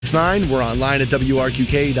1069. We're online at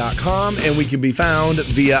WRQK.com, and we can be found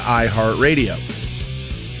via iHeartRadio.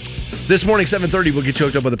 This morning, 7:30, we'll get you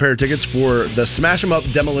hooked up with a pair of tickets for the Smash 'em Up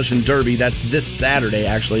Demolition Derby. That's this Saturday,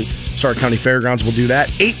 actually. Stark County Fairgrounds will do that.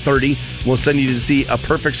 8:30, we'll send you to see A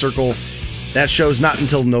Perfect Circle. That show's not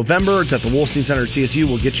until November. It's at the Wolstein Center at CSU.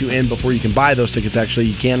 We'll get you in before you can buy those tickets. Actually,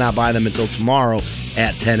 you cannot buy them until tomorrow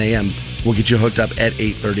at 10 a.m. We'll get you hooked up at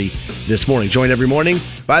 8:30 this morning. Joined every morning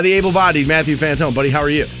by the able-bodied Matthew Fantone. Buddy, how are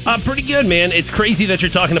you? Pretty good, man. It's crazy that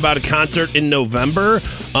you're talking about a concert in November,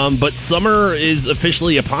 but summer is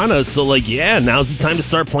officially upon us. So, now's the time to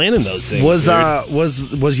start planning those things.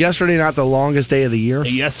 Was yesterday not the longest day of the year?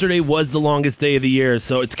 Yesterday was the longest day of the year,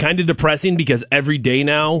 so it's kind of depressing because every day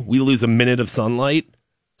now we lose a minute of sunlight.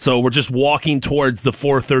 So we're just walking towards the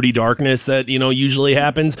 4:30 darkness that, usually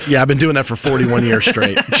happens. Yeah, I've been doing that for 41 years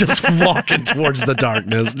straight. Just walking towards the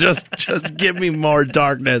darkness. Just give me more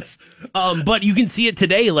darkness. But you can see it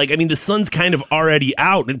today. The sun's kind of already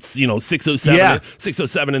out. It's, 6:07, Yeah.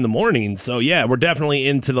 6:07 in the morning. So, yeah, we're definitely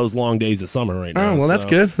into those long days of summer right now. Oh, well, that's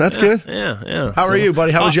good. That's good. Yeah. How are you,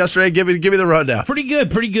 buddy? How was yesterday? Give me the rundown. Pretty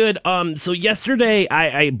good. So yesterday,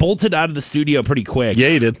 I bolted out of the studio pretty quick. Yeah,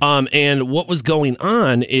 you did. And what was going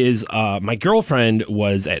on is my girlfriend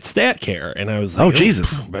was at StatCare, and I was like, "Oh,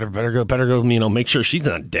 Jesus, better go, make sure she's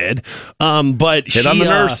not dead." But hit on the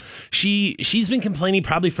nurse. She's been complaining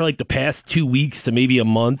probably for the past 2 weeks to maybe a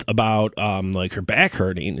month about her back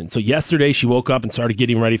hurting, and so yesterday she woke up and started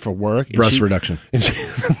getting ready for work. Breast reduction.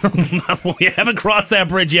 We haven't crossed that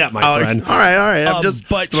bridge yet, my friend. All right. I'm just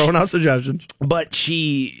throwing out suggestions. But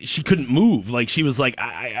she couldn't move. She was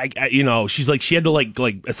she's she had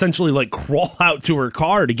to essentially crawl out to her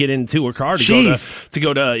car to get into her car to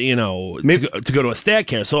go to a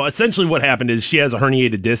StatCare. So essentially what happened is she has a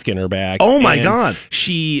herniated disc in her back. Oh my God.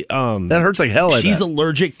 She that hurts like hell. She's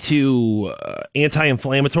allergic to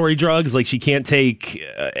anti-inflammatory drugs. She can't take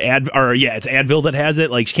it's Advil that has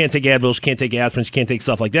it. She can't take Advil, she can't take aspirin, she can't take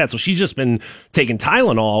stuff like that. So she's just been taking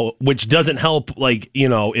Tylenol, which doesn't help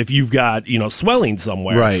if you've got swelling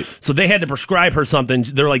somewhere. Right. So they had to prescribe her something.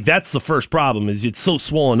 They're like, that's the first problem, is it's so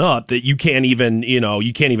swollen up that you can't even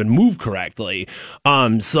move correctly.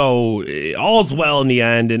 So all's well in the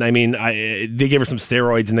end. And they gave her some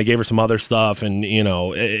steroids and they gave her some other stuff, and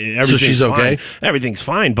everything's so she's okay. Everything's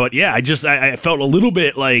fine. But yeah, I felt a little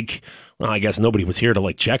bit I guess nobody was here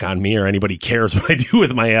to check on me or anybody cares what I do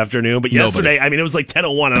with my afternoon. But yesterday, it was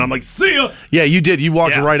 10:01 and I'm like, see ya. Yeah, you did. You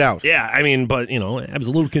walked right out. Yeah, but I was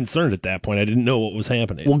a little concerned at that point. I didn't know what was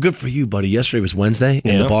happening. Well, good for you, buddy. Yesterday was Wednesday,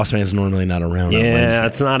 and the boss man's normally not around. Yeah, on Wednesday.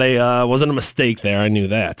 it's not wasn't a mistake there. I knew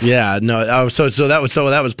that. Yeah, no. So that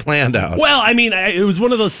was planned out. Well, it was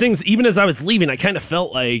one of those things. Even as I was leaving, I kind of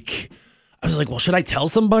felt I was like, well, should I tell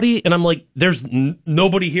somebody? And I'm like, there's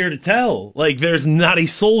nobody here to tell. There's not a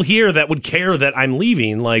soul here that would care that I'm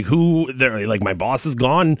leaving. My boss is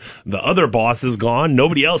gone. The other boss is gone.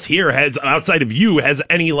 Nobody else here outside of you, has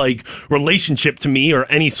any, relationship to me or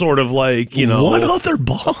any sort of, What other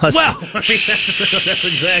boss? Well, that's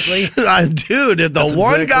exactly. Dude, if the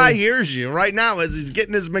one guy hears you right now as he's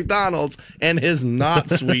getting his McDonald's and his not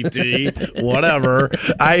sweet tea, whatever,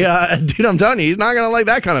 dude, I'm telling you, he's not going to like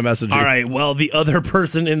that kind of messaging. All right. Well, the other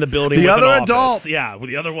person in the building, the with other an adult, office. Yeah,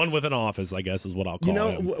 the other one with an office, I guess is what I'll call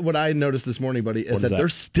him. What I noticed this morning, buddy, is that they're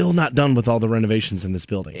still not done with all the renovations in this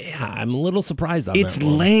building. Yeah, I'm a little surprised on it's that. It's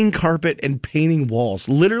laying carpet and painting walls.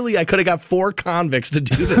 Literally, I could have got 4 convicts to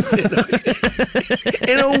do this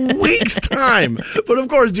in a week's time. But of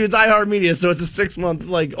course, dude, it's iHeartMedia, so it's a 6-month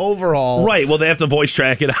overhaul. Right. Well, they have to voice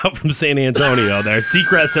track it out from San Antonio. There,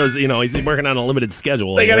 Seacrest knows. He's working on a limited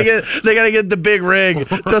schedule. They gotta get the big rig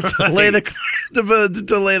to lay the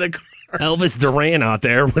to lay the car. Elvis Duran out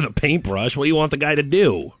there with a paintbrush. What do you want the guy to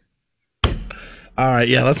do? All right,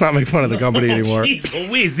 yeah, let's not make fun of the company anymore. Jeez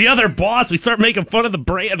Louise, the other boss, we start making fun of the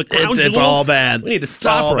brand, the crown jewels. It's all bad. We need to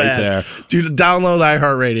stop there. Dude, download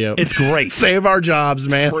iHeartRadio. It's great. Save our jobs,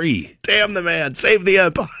 man. It's free. Damn the man. Save the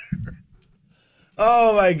empire.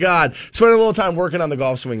 Oh, my God. Spent a little time working on the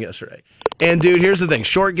golf swing yesterday. And, dude, here's the thing.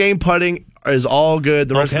 Short game putting is all good.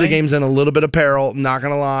 The rest of the game's in a little bit of peril. Not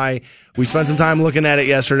going to lie. We spent some time looking at it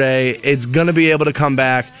yesterday. It's going to be able to come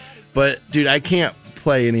back. But, dude, I can't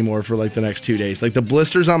play anymore for the next 2 days. The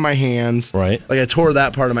blisters on my hands. Right. I tore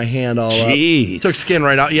that part of my hand all Jeez. up. Took skin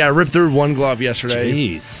right out. Yeah, I ripped through one glove yesterday.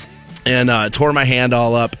 Jeez. And tore my hand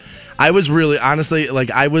all up. I was really, honestly,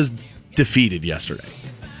 I was defeated yesterday.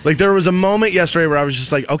 There was a moment yesterday where I was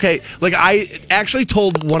just okay. I actually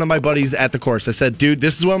told one of my buddies at the course, I said, dude,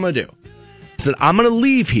 this is what I'm going to do. I said, I'm going to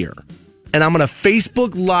leave here, and I'm going to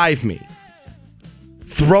Facebook Live me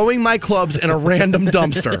throwing my clubs in a random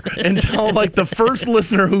dumpster until like the first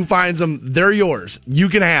listener who finds them, they're yours. You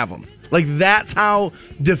can have them. Like that's how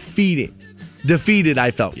defeated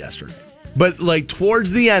I felt yesterday. But like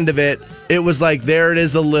towards the end of it, it was like there it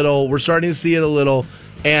is a little. We're starting to see it a little.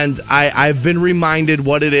 And I've been reminded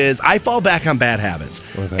what it is. I fall back on bad habits.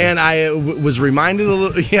 Okay. And I was reminded a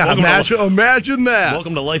little. Yeah, imagine that.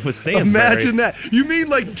 Welcome to Life with Stansbury. Imagine that. You mean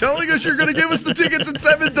like telling us you're going to give us the tickets at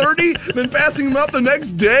 7:30, then passing them out the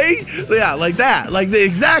next day? Yeah, like that.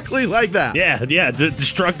 Exactly like that. Yeah.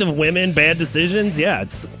 Destructive women, bad decisions. Yeah,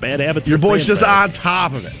 it's bad habits. Your boy's just on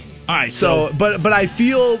top of it. All right. So, but I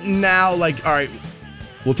feel now like, all right,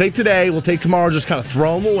 we'll take today, we'll take tomorrow, just kind of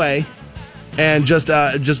throw them away. And just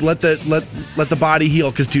let the body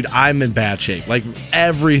heal, because dude, I'm in bad shape. Like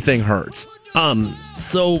everything hurts.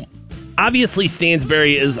 So obviously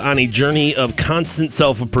Stansbury is on a journey of constant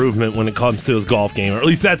self-improvement when it comes to his golf game, or at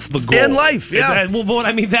least that's the goal in life. Yeah.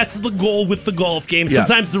 That's the goal with the golf game. Yeah.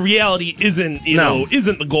 Sometimes the reality isn't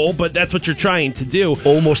the goal, but that's what you're trying to do.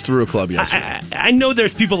 Almost threw a club yesterday. I know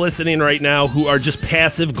there's people listening right now who are just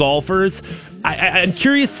passive golfers. I'm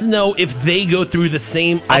curious to know if they go through the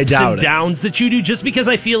same ups and downs that you do, just because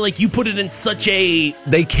I feel like you put it in such a...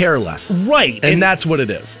 They care less. Right. And that's what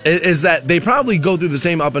it is that they probably go through the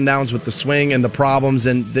same up and downs with the swing and the problems,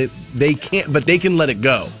 and they can't, but they can let it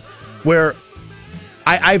go. Where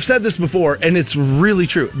I've said this before, and it's really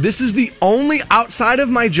true. This is the only, outside of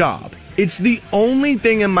my job, it's the only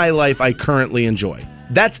thing in my life I currently enjoy.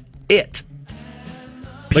 That's it.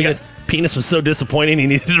 Penis was so disappointing, he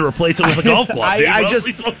needed to replace it with a golf club. What else are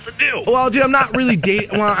we supposed to do? Well, dude, I'm not really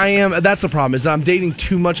dating. Well, I am. That's the problem, is I'm dating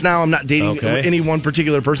too much now. I'm not dating any one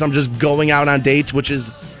particular person. I'm just going out on dates, which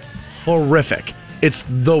is horrific. It's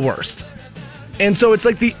the worst. And so it's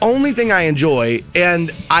like the only thing I enjoy.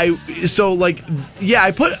 And I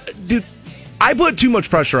put too much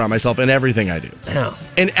pressure on myself in everything I do. Yeah.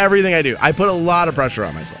 In everything I do. I put a lot of pressure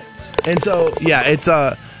on myself. And so, yeah,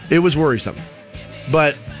 it was worrisome.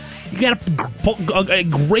 But... You got a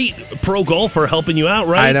great pro golfer helping you out,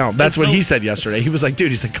 right? I know. That's what he said yesterday. He was like,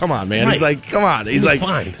 dude, he's like, come on, man. Right. He's like, come on. He's like,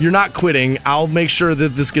 fine. You're not quitting. I'll make sure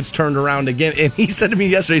that this gets turned around again. And he said to me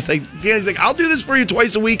yesterday, he's like, I'll do this for you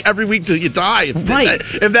twice a week, every week till you die.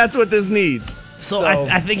 If that's what this needs. So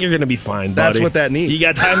I think you're going to be fine, buddy. That's what that needs. You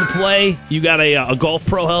got time to play. You got a golf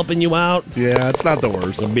pro helping you out. Yeah, it's not the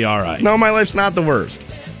worst. It'll be all right. No, my life's not the worst.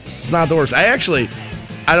 It's not the worst.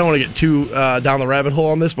 I don't want to get too down the rabbit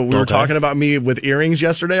hole on this, but we were talking about me with earrings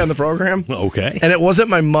yesterday on the program. Okay. And it wasn't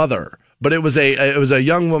my mother, but it was a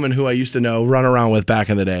young woman who I used to know, run around with back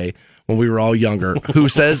in the day when we were all younger,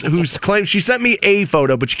 who's claimed she sent me a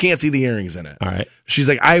photo, but you can't see the earrings in it. All right. She's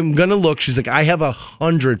like, I'm gonna look. She's like, I have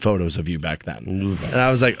 100 photos of you back then, and I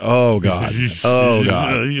was like, oh god, oh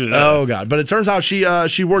god, oh god. But it turns out she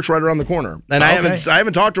works right around the corner, and I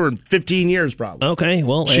haven't talked to her in 15 years probably. Okay,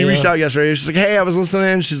 well, she reached out yesterday. She's like, hey, I was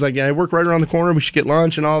listening. She's like, yeah, I work right around the corner. We should get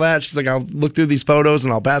lunch and all that. She's like, I'll look through these photos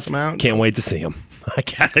and I'll pass them out. Can't wait to see them. I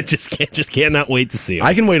cannot wait to see him.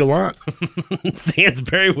 I can wait a lot.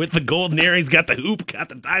 Stansbury with the golden earrings, got the hoop, got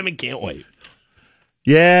the diamond. Can't wait.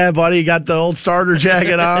 Yeah, buddy, got the old starter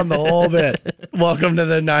jacket on, the whole bit. Welcome to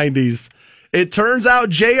the 90s. It turns out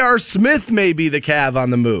J.R. Smith may be the Cav on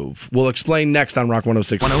the move. We'll explain next on Rock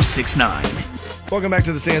 106. 106.9. Welcome back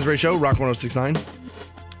to the Stansbury Show, Rock 106.9.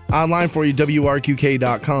 Online for you,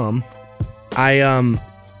 WRQK.com. I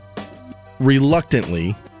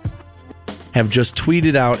reluctantly have just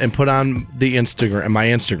tweeted out and put on my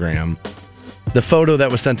Instagram the photo that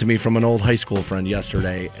was sent to me from an old high school friend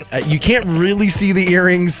yesterday. You can't really see the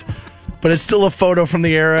earrings, but it's still a photo from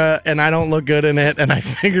the era, and I don't look good in it, and I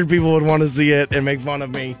figured people would want to see it and make fun of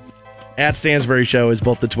me. At Stansbury Show is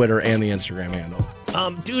both the Twitter and the Instagram handle.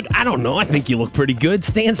 Dude, I don't know. I think you look pretty good,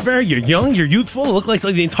 Stansbury. You're young, you're youthful. It looks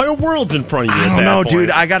like the entire world's in front of you. I don't know,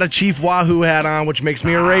 dude. I got a Chief Wahoo hat on, which makes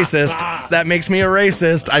me a racist. That makes me a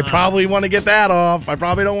racist. I probably want to get that off. I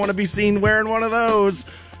probably don't want to be seen wearing one of those.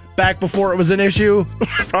 Back before it was an issue.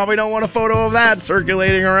 Probably don't want a photo of that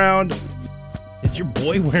circulating around. Is your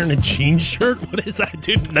boy wearing a jean shirt? What is that,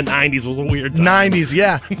 dude? The 90s was a weird time. 90s,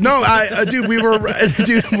 yeah. No, that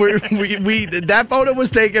photo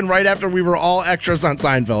was taken right after we were all extras on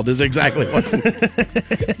Seinfeld. Is exactly what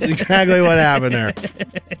happened there.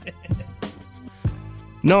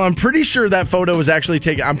 No, I'm pretty sure that photo was actually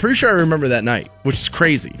taken. I'm pretty sure I remember that night, which is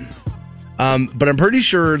crazy. But I'm pretty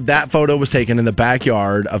sure that photo was taken in the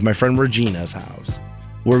backyard of my friend Regina's house,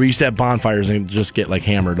 where we used to have bonfires and just get like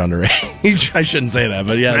hammered underage. I shouldn't say that,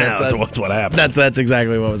 but yeah, that's what happened. That's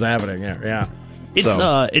exactly what was happening. Yeah.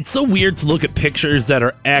 It's so weird to look at pictures that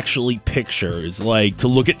are actually pictures, like to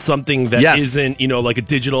look at something that isn't, like a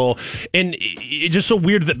digital. And it's just so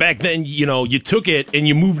weird that back then, you took it and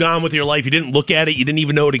you moved on with your life. You didn't look at it. You didn't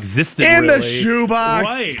even know it existed. In really. the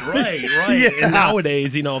shoebox. Right. Yeah. And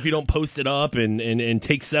nowadays, if you don't post it up and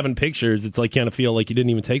take 7 pictures, it's like kind of feel like you didn't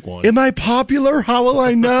even take one. Am I popular? How will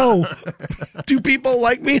I know? Do people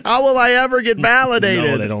like me? How will I ever get validated?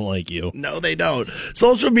 No, they don't like you. No, they don't.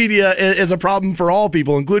 Social media is a problem for all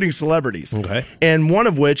people, including celebrities. Okay. And one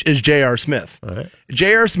of which is J.R. Smith. All right.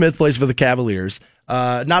 J.R. Smith plays for the Cavaliers.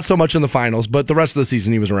 Not so much in the finals, but the rest of the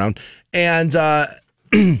season he was around. And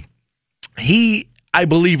he, I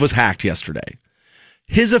believe, was hacked yesterday.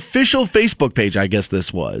 His official Facebook page, I guess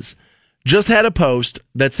this was, just had a post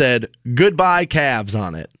that said, "Goodbye Cavs"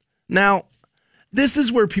 on it. Now, this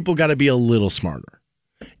is where people got to be a little smarter.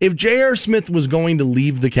 If J.R. Smith was going to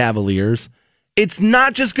leave the Cavaliers, it's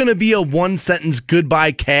not just going to be a 1-sentence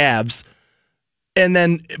 "Goodbye Cavs" and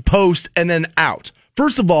then post and then out.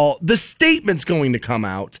 First of all, the statement's going to come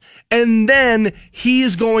out, and then he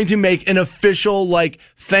is going to make an official,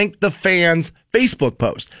 thank the fans Facebook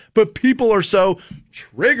post. But people are so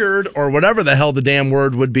triggered, or whatever the hell the damn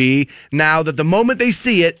word would be, now that the moment they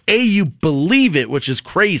see it, you believe it, which is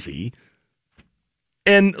crazy.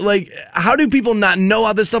 And how do people not know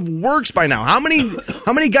how this stuff works by now? How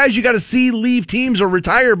many guys you got to see leave teams or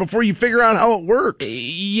retire before you figure out how it works?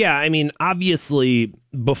 Yeah, I mean, obviously,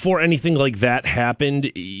 before anything like that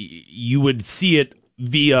happened, you would see it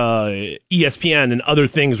via ESPN and other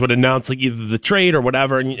things would announce either the trade or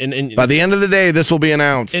whatever. And by the end of the day, this will be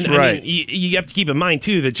announced. And, right. I mean, you have to keep in mind,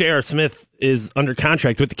 too, that J.R. Smith is under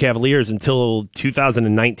contract with the Cavaliers until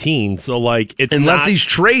 2019. So, it's unless he's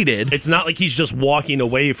traded. It's not like he's just walking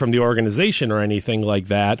away from the organization or anything like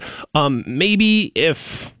that. Maybe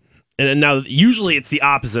if... And now, usually it's the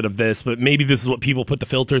opposite of this, but maybe this is what people put the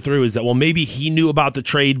filter through, is that, maybe he knew about the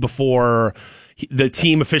trade before the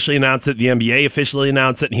team officially announced it, the NBA officially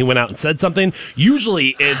announced it, and he went out and said something.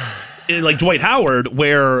 Usually it's like Dwight Howard,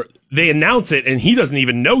 where they announce it and he doesn't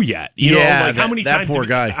even know yet. How many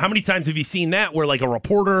times have you seen that where a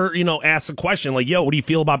reporter, asks a question yo, what do you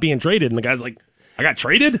feel about being traded? And the guy's like, I got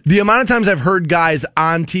traded? The amount of times I've heard guys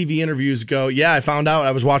on TV interviews go, yeah, I found out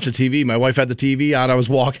I was watching TV. My wife had the TV on. I was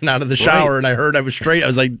walking out of the shower and I heard I was straight. I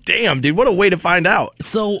was like, damn, dude, what a way to find out.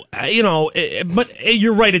 So, but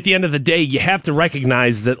you're right. At the end of the day, you have to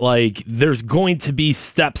recognize that, there's going to be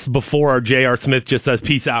steps before J.R. Smith just says,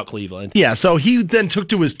 "Peace out, Cleveland." Yeah, so he then took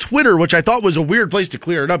to his Twitter, which I thought was a weird place to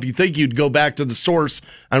clear it up. You'd think you'd go back to the source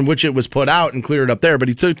on which it was put out and clear it up there. But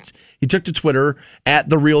he took to Twitter at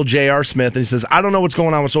the real J.R. Smith, and he says, "I don't know what's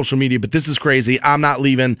going on with social media, but this is crazy. I'm not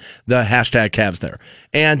leaving the hashtag Cavs there."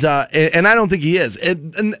 And I don't think he is.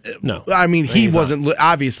 No. I mean, he wasn't,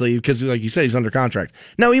 obviously, because like you said, he's under contract.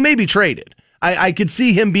 Now, he may be traded. I could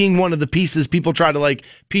see him being one of the pieces people try to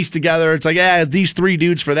piece together. It's these 3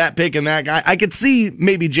 dudes for that pick and that guy. I could see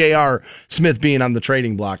maybe J.R. Smith being on the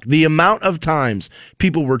trading block. The amount of times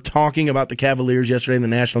people were talking about the Cavaliers yesterday in the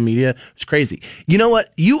national media was crazy. You know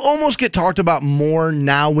what? You almost get talked about more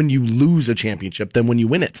now when you lose a championship than when you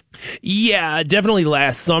win it. Yeah, definitely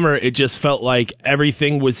last summer it just felt like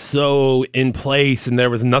everything was so in place and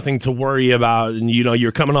there was nothing to worry about. And,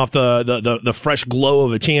 you're coming off the fresh glow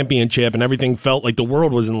of a championship and everything felt like the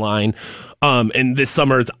world was in line. And this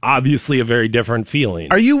summer, it's obviously a very different feeling.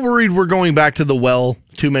 Are you worried we're going back to the well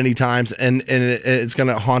too many times and it's going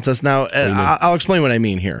to haunt us now? I'll explain what I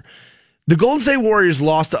mean here. The Golden State Warriors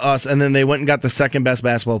lost to us, and then they went and got the second best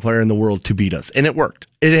basketball player in the world to beat us, and it worked.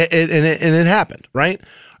 It happened, right?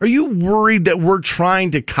 Are you worried that we're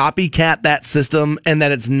trying to copycat that system and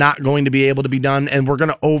that it's not going to be able to be done, and we're going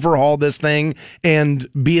to overhaul this thing and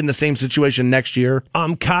be in the same situation next year?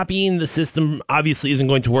 Copying the system obviously isn't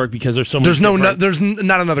going to work because there's so many. There's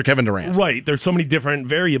not another Kevin Durant, right? There's so many different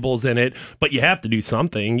variables in it, but you have to do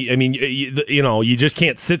something. I mean, you just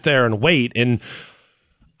can't sit there and wait. And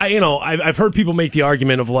I've heard people make the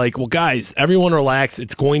argument of well, guys, everyone relax.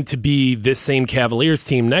 It's going to be this same Cavaliers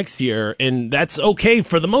team next year, and that's okay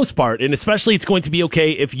for the most part. And especially it's going to be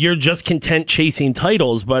okay if you're just content chasing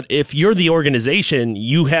titles. But if you're the organization,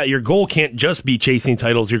 your goal can't just be chasing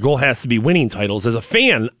titles. Your goal has to be winning titles. As a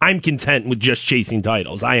fan, I'm content with just chasing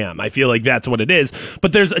titles. I am. I feel like that's what it is.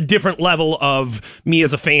 But there's a different level of me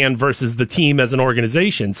as a fan versus the team as an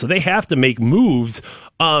organization. So they have to make moves.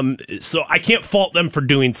 So I can't fault them for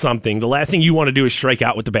doing something. The last thing you want to do is strike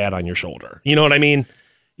out with the bat on your shoulder. You know what I mean?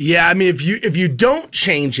 Yeah, I mean, if you don't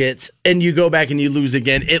change it and you go back and you lose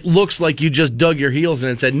again, it looks like you just dug your heels in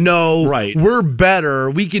and said, "No, right, we're better.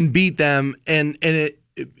 We can beat them." And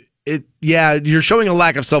you're showing a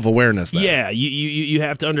lack of self-awareness there. Yeah, you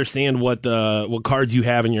have to understand what cards you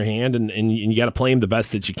have in your hand, and you got to play them the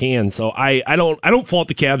best that you can. So I don't fault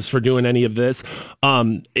the Cavs for doing any of this.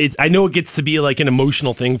 I know it gets to be like an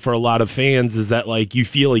emotional thing for a lot of fans, is that like you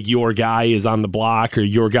feel like your guy is on the block or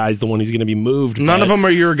your guy's the one who's going to be moved. None of them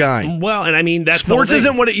are your guy. Well, and I mean, that's sports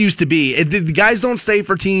isn't what it used to be. The guys don't stay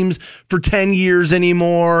for teams for 10 years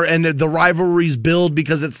anymore, and the rivalries build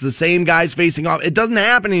because it's the same guys facing off. It doesn't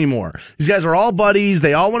happen anymore. These guys are all buddies.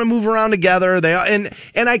 They all want to move around together. And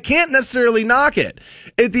I can't necessarily knock it.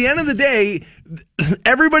 At the end of the day,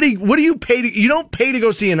 everybody, what do you pay to? You don't pay to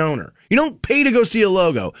go see an owner. You don't pay to go see a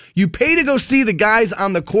logo. You pay to go see the guys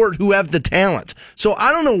on the court who have the talent. So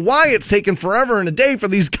I don't know why it's taken forever and a day for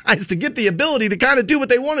these guys to get the ability to kind of do what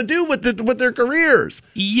they want to do with their careers.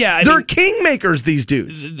 Yeah, they're kingmakers, these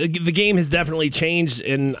dudes. The game has definitely changed,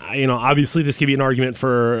 and obviously this could be an argument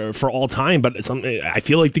for all time. But I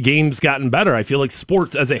feel like the game's gotten better. I feel like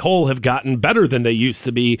sports as a whole have gotten better than they used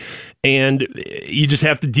to be, and you just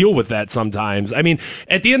have to deal with that sometimes. I mean,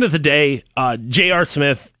 at the end of the day, J.R.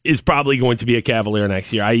 Smith is probably going to be a Cavalier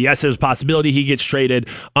next year. Yes, there's a possibility he gets traded.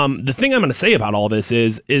 The thing I'm going to say about all this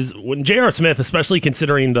is when J.R. Smith, especially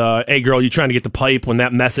considering the, hey, girl, you're trying to get the pipe, when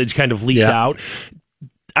that message kind of leaked out,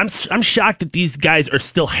 I'm shocked that these guys are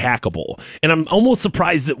still hackable, and I'm almost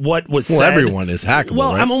surprised that what was said. Well, everyone is hackable.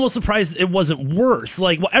 Well, right? I'm almost surprised it wasn't worse.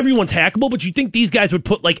 Like, well, everyone's hackable, but you think these guys would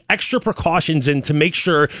put like extra precautions in to make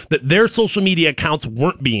sure that their social media accounts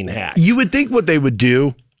weren't being hacked. You would think what they would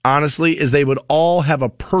do, honestly, is they would all have a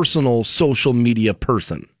personal social media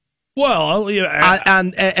person. Well,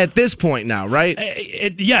 at this point now, right?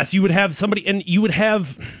 Yes, you would have somebody, and you would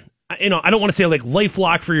have, I don't want to say like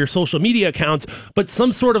LifeLock for your social media accounts, but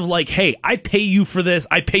some sort of like, hey, I pay you for this.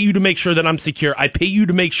 I pay you to make sure that I'm secure. I pay you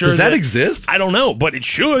to make sure. Does that exist? I don't know, but it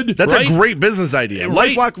should. That's right? a great business idea.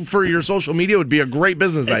 Right? LifeLock for your social media would be a great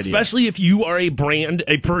business idea. Especially if you are a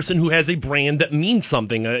person who has a brand that means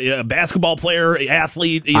something, a basketball player,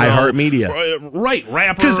 athlete, iHeartMedia. Right,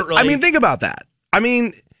 rapper. Because, think about that.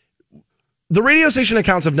 The radio station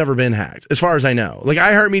accounts have never been hacked, as far as I know. Like,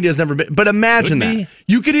 iHeartMedia has never been. But imagine that.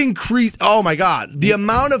 You could increase, oh my God, the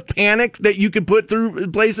amount of panic that you could put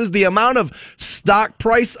through places, the amount of stock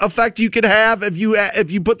price effect you could have if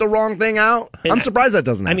you put the wrong thing out. And I'm surprised that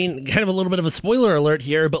doesn't happen. Kind of a little bit of a spoiler alert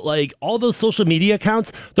here, but like all those social media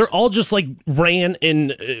accounts, they're all just like ran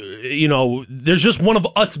in, there's just one of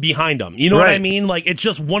us behind them. You know what I mean? Like, it's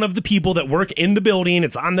just one of the people that work in the building.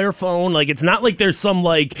 It's on their phone. Like, it's not like there's some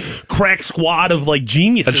like crack squad of like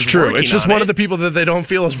geniuses. That's true. It's just one of the people that they don't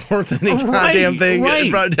feel is worth any goddamn thing.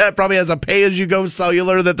 Right. That probably has a pay-as-you-go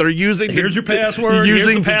cellular that they're using. Here's your password.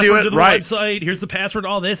 Using here's the to do it. To the right. website. Here's the password.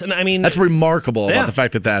 All this, and that's remarkable about the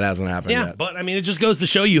fact that hasn't happened yet. But it just goes to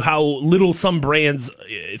show you how little some brands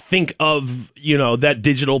think of that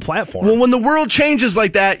digital platform. Well, when the world changes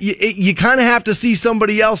like that, you kind of have to see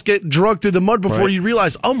somebody else get drugged through the mud before you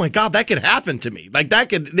realize, oh my God, that could happen to me. Like that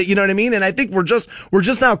could, you know what I mean? And I think we're just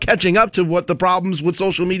now catching up to what the problems with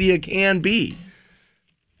social media can be.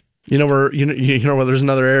 Where there's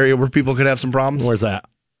another area where people could have some problems. Where's that?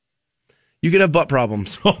 You could have butt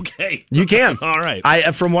problems. Okay, you can. All right.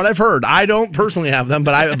 From what I've heard, I don't personally have them,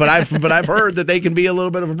 but I've heard that they can be a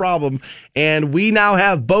little bit of a problem. And we now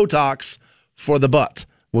have Botox for the butt.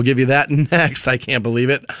 We'll give you that next. I can't believe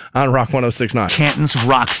it on Rock 106.9. Canton's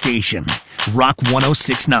Rock Station, Rock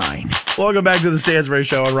 106.9. Welcome back to the Stansbury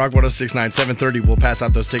Show on Rock 106.9. 7:30. We'll pass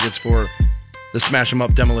out those tickets for the Smash 'Em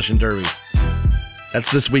Up Demolition Derby. That's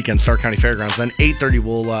this weekend, Stark County Fairgrounds. Then 8:30,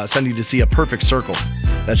 we'll send you to see A Perfect Circle.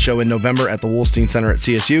 That show in November at the Wolstein Center at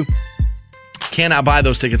CSU. Cannot buy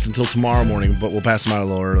those tickets until tomorrow morning, but we'll pass them out a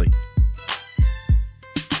little early.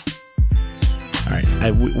 All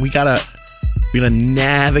right, we gotta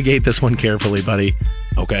navigate this one carefully, buddy.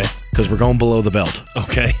 Okay, because we're going below the belt.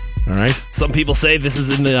 Okay, all right. Some people say this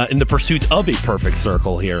is in the pursuit of a perfect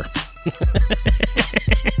circle here.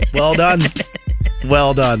 Well done.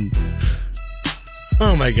 Well done.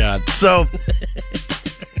 Oh my God. So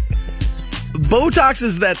Botox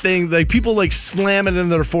is that thing, like people like slam it in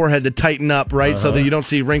their forehead to tighten up, right? So that you don't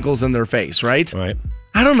see wrinkles in their face, right? Right.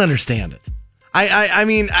 I don't understand it.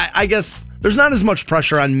 I guess there's not as much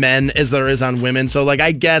pressure on men as there is on women. So like,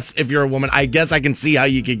 I guess if you're a woman, I guess I can see how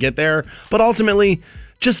you could get there. But ultimately,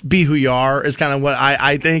 just be who you are is kind of what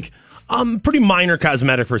I think. Pretty minor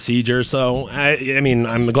cosmetic procedure, so I mean,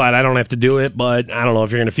 I'm glad I don't have to do it, but I don't know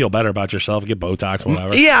if you're going to feel better about yourself, get Botox,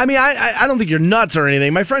 whatever. Yeah, I mean, I don't think you're nuts or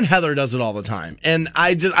anything. My friend Heather does it all the time, and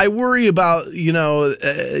I worry about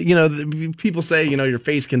people say your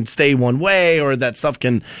face can stay one way or that stuff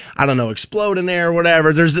can explode in there or whatever.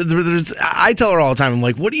 I tell her all the time, I'm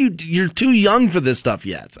like, what you're too young for this stuff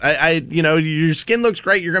yet. Your skin looks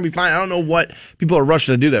great, you're going to be fine. I don't know what people are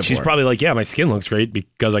rushing to do that. She's probably like, yeah, my skin looks great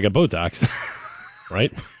because I got Botox.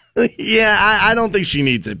 Right? Yeah, I don't think she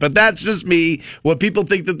needs it, but that's just me. What people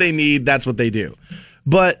think that they need, that's what they do.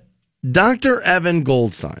 But Dr. Evan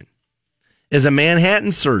Goldstein is a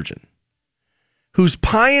Manhattan surgeon who's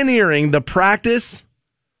pioneering the practice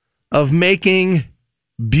of making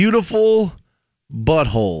beautiful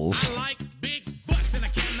buttholes.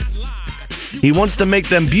 He wants to make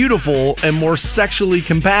them beautiful and more sexually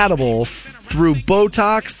compatible through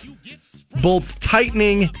Botox, both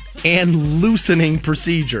tightening and loosening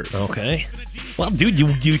procedures. Okay. Well, dude,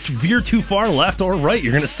 you veer too far left or right,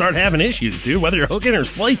 you're going to start having issues, dude, whether you're hooking or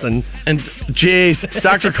slicing. And, jeez,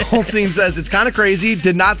 Dr. Goldstein says, it's kind of crazy.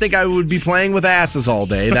 Did not think I would be playing with asses all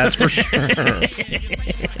day, that's for sure.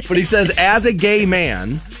 But he says, as a gay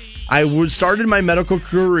man, I started my medical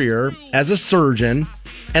career as a surgeon,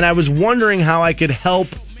 and I was wondering how I could help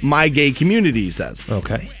my gay community, he says.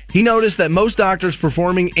 Okay. He noticed that most doctors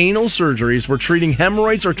performing anal surgeries were treating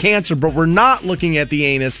hemorrhoids or cancer, but were not looking at the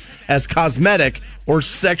anus as cosmetic or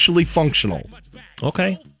sexually functional.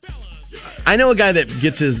 Okay. I know a guy that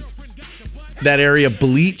gets that area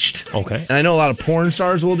bleached. Okay. And I know a lot of porn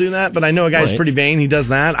stars will do that, but I know a guy who's pretty vain. He does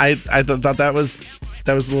that. I thought that was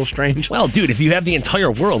a little strange. Well, dude, if you have the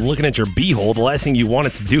entire world looking at your beehole, the last thing you want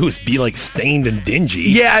it to do is be like stained and dingy.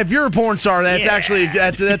 Yeah, if you're a porn star, that's actually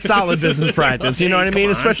that's solid business practice. You know what I mean?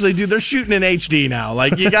 Especially, dude, they're shooting in HD now.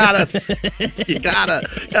 Like you gotta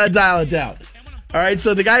dial it down. All right,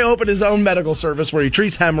 so the guy opened his own medical service where he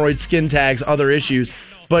treats hemorrhoids, skin tags, other issues,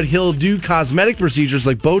 but he'll do cosmetic procedures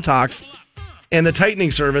like Botox and the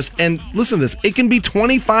tightening service. And listen to this, it can be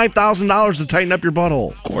 $25,000 to tighten up your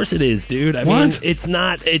butthole. Of course it is, dude. I mean, it's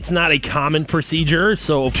not a common procprocedure,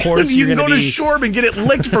 so of course you you're can going go to to Shorb and get it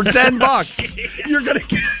licked for $10. You're gonna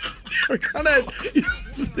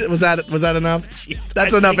was that enough? Jeez,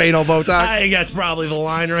 that's enough anal Botox. I think that's probably the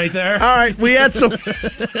line right there. All right, we had some.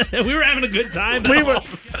 We were having a good time.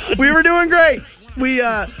 We were doing great.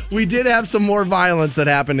 We did have some more violence that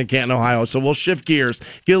happened in Canton, Ohio, so we'll shift gears,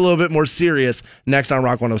 get a little bit more serious next on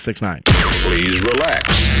Rock 106.9. Please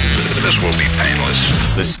relax. This will be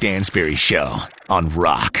painless. The Stansbury Show on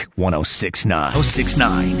Rock 106.9.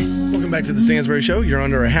 106.9. Welcome back to the Stansbury Show. You're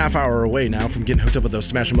under a half hour away now from getting hooked up with those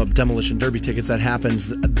Smash 'em Up Demolition Derby tickets. That happens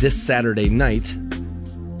this Saturday night.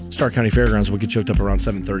 Stark County Fairgrounds will get you hooked up around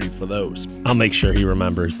 7:30 for those. I'll make sure he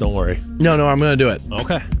remembers. Don't worry. No, I'm going to do it.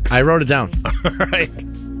 Okay. I wrote it down. All right.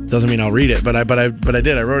 Doesn't mean I'll read it, but I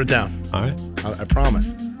did. I wrote it down. All right. I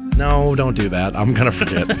promise. No, don't do that. I'm going to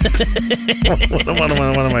forget. What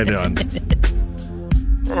am I doing?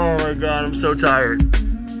 Oh, my God. I'm so tired.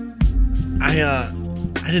 I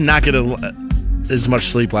did not get as much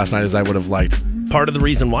sleep last night as I would have liked. Part of the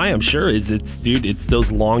reason why, I'm sure, is it's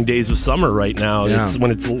those long days of summer right now. Yeah. It's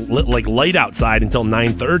when it's like light outside until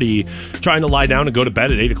 9:30. Trying to lie down and go to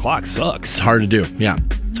bed at 8 o'clock sucks. It's hard to do. Yeah,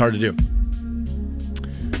 it's hard to do.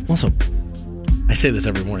 Also, I say this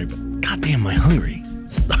every morning, but goddamn, am I hungry?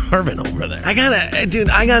 Starving over there. I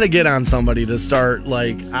gotta get on somebody to start,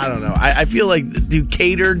 like, I don't know. I feel like do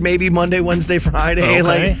catered maybe Monday, Wednesday, Friday. Okay.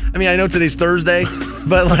 Like, I mean, I know today's Thursday,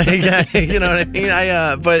 but like, you know what I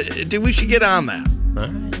mean? But dude, we should get on that. All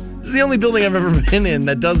right. This is the only building I've ever been in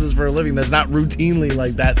that does this for a living that's not routinely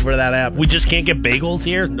like that where that happens. We just can't get bagels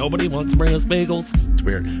here? Nobody wants to bring us bagels? It's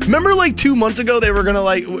weird. Remember like 2 months ago they were going to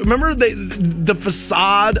remember the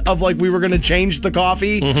facade of like we were going to change the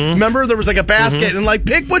coffee? Mm-hmm. Remember there was like a basket and like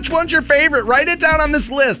pick which one's your favorite. Write it down on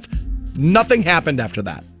this list. Nothing happened after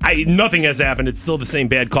that. Nothing has happened. It's still the same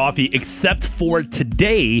bad coffee, except for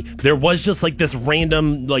today. There was just like this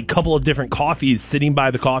random, like couple of different coffees sitting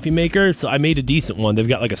by the coffee maker. So I made a decent one. They've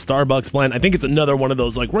got like a Starbucks blend. I think it's another one of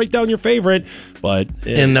those like write down your favorite. But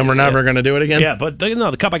and then we're never going to do it again. Yeah, but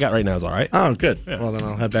the cup I got right now is all right. Oh, good. Yeah. Well, then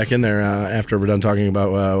I'll head back in there after we're done talking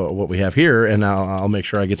about what we have here, and I'll make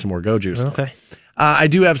sure I get some more Go Juice. Okay. I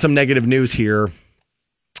do have some negative news here,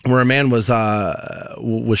 where a man was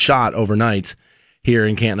shot overnight here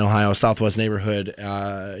in Canton, Ohio, Southwest neighborhood. He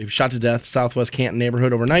was shot to death, Southwest Canton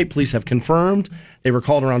neighborhood overnight. Police have confirmed they were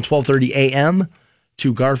called around 12:30 a.m.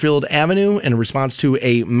 to Garfield Avenue in response to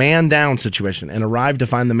a man-down situation and arrived to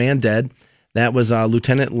find the man dead. That was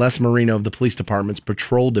Lieutenant Les Marino of the police department's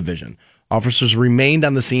patrol division. Officers remained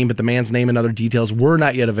on the scene, but the man's name and other details were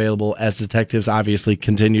not yet available as detectives obviously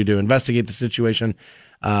continue to investigate the situation.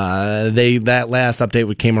 That last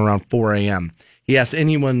update came around 4 a.m. He asked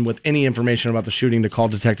anyone with any information about the shooting to call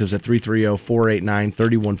detectives at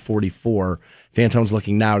 330-489-3144. Fantone's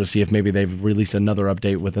looking now to see if maybe they've released another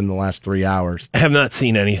update within the last 3 hours. I have not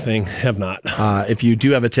seen anything. Have not. If you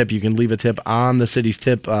do have a tip, you can leave a tip on the city's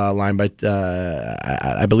tip line by,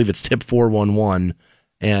 I believe it's tip 411,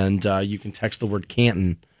 and you can text the word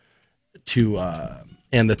Canton to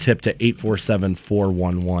and the tip to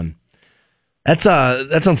 847-411.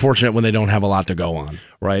 That's unfortunate when they don't have a lot to go on,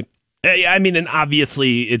 right? I mean, and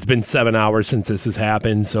obviously it's been 7 hours since this has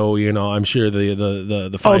happened, so I'm sure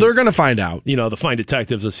the fine, they're going to find out. The fine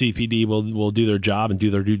detectives of CPD will do their job and do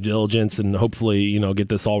their due diligence, and hopefully get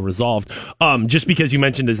this all resolved. Just because you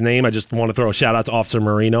mentioned his name, I just want to throw a shout out to Officer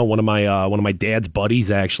Marino, one of my dad's buddies,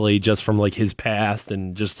 actually, just from like his past,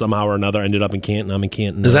 and just somehow or another ended up in Canton. I'm in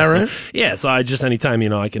Canton. Is that right? Yeah. So I just anytime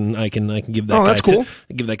I can give that. Oh, that's cool.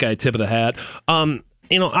 Give that guy a tip of the hat.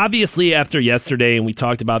 Obviously after yesterday, and we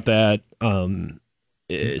talked about that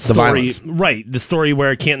story, right? The story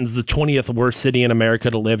where Canton's the 20th worst city in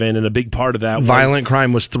America to live in, and a big part of that violent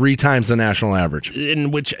crime was 3 times the national average,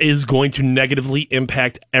 in which is going to negatively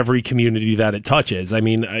impact every community that it touches. I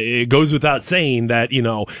mean, it goes without saying that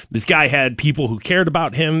this guy had people who cared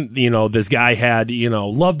about him. This guy had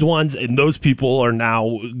loved ones, and those people are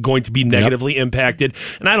now going to be negatively impacted.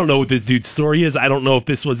 And I don't know what this dude's story is. I don't know if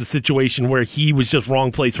this was a situation where he was just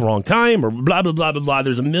wrong place, wrong time, or blah blah blah blah blah.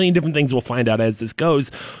 There's a million different things we'll find out as this goes.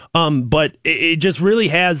 But it just really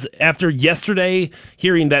has, after yesterday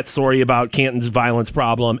hearing that story about Canton's violence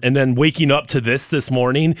problem and then waking up to this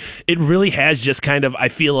morning, it really has just kind of, I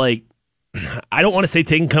feel like, I don't want to say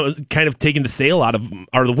taking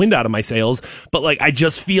the wind out of my sails, but like I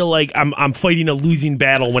just feel like I'm fighting a losing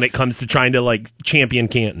battle when it comes to trying to like champion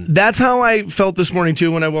Canton. That's how I felt this morning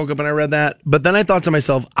too when I woke up and I read that. But then I thought to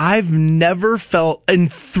myself, I've never felt in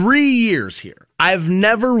 3 years here, I've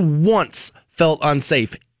never once felt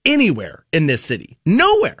unsafe anywhere in this city.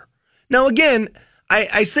 Nowhere. Now, again,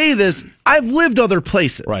 I say this, I've lived other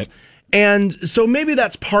places. Right. And so maybe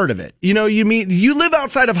that's part of it. You live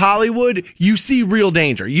outside of Hollywood, you see real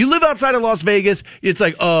danger. You live outside of Las Vegas, it's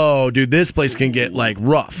like, oh, dude, this place can get like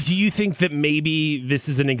rough. Do you think that maybe this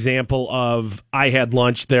is an example of I had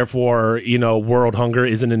lunch, therefore, world hunger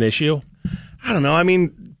isn't an issue? I don't know. I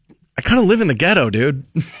mean, I kind of live in the ghetto, dude.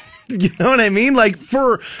 You know what I mean? Like,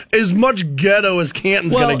 for as much ghetto as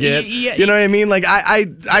Canton's going to get, you know what I mean? Like,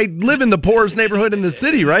 I live in the poorest neighborhood in the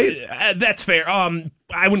city, right? That's fair.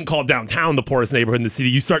 I wouldn't call downtown the poorest neighborhood in the city.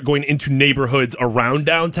 You start going into neighborhoods around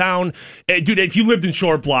downtown. Dude, if you lived in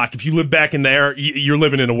Short Block, if you live back in there, you're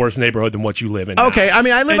living in a worse neighborhood than what you live in now. Okay, I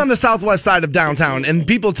mean, I live on the southwest side of downtown, and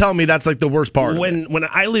people tell me that's like the worst part. When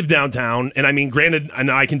I lived downtown, and I mean, granted,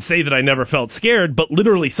 and I can say that I never felt scared, but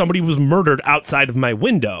literally somebody was murdered outside of my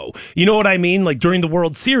window. You know what I mean? Like during the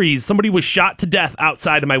World Series, somebody was shot to death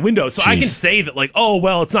outside of my window. So I can say that like, oh,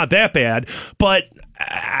 well, it's not that bad, but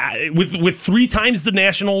with 3 times the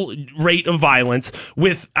national rate of violence,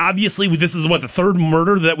 with this is the third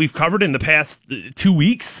murder that we've covered in the past 2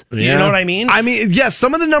 weeks. Yeah. You know what I mean? I mean, yes,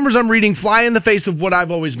 some of the numbers I'm reading fly in the face of what I've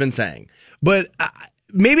always been saying, but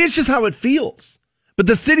maybe it's just how it feels. But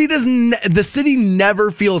the city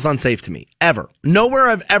never feels unsafe to me, ever. Nowhere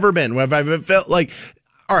I've ever been where I've felt like,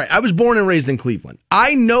 all right, I was born and raised in Cleveland.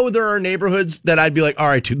 I know there are neighborhoods that I'd be like, all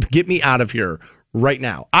right, dude, get me out of here right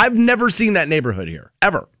now. I've never seen that neighborhood here,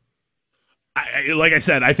 ever. Like I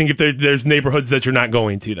said, I think if there's neighborhoods that you're not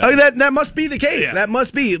going to, that must be the case. Yeah. That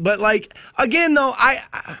must be. But like, again, though,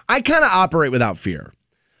 I kind of operate without fear.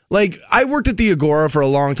 Like, I worked at the Agora for a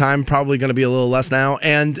long time, probably going to be a little less now,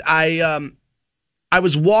 and I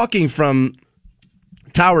was walking from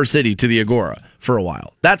Tower City to the Agora for a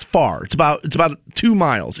while. That's far. It's about 2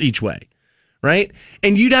 miles each way. Right?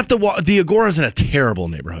 And you'd have to walk. The Agora's in a terrible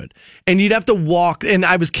neighborhood. And you'd have to walk. And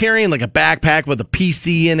I was carrying like a backpack with a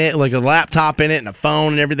PC in it, like a laptop in it, and a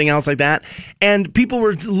phone and everything else like that. And people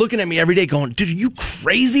were looking at me every day going, dude, are you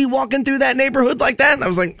crazy walking through that neighborhood like that? And I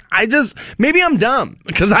was like, maybe I'm dumb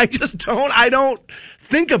because I don't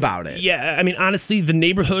think about it. Yeah, I mean, honestly, the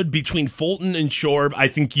neighborhood between Fulton and Shorb, I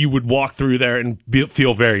think you would walk through there and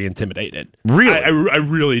feel very intimidated. Really? I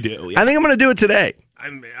really do. Yeah. I think I'm going to do it today.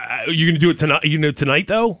 Are you going to do it tonight? You know, tonight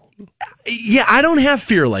though? Yeah, I don't have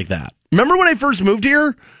fear like that. Remember when I first moved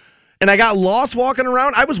here? and I got lost walking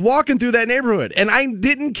around. I was walking through that neighborhood, and I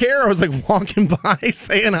didn't care. I was like walking by,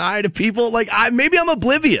 saying hi to people. Like, maybe I'm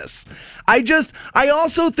oblivious. I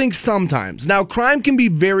also think sometimes, now crime can be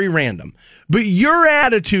very random, but your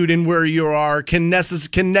attitude in where you are can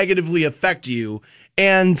negatively affect you.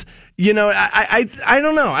 And, you know, I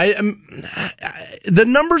don't know. The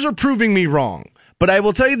numbers are proving me wrong. But I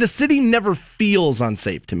will tell you, the city never feels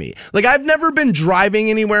unsafe to me. Like, I've never been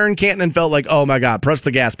driving anywhere in Canton and felt like, oh my God, press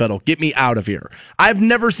the gas pedal, get me out of here. I've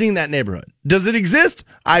never seen that neighborhood. Does it exist?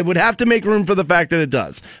 I would have to make room for the fact that it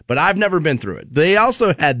does. But I've never been through it. They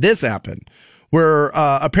also had this happen where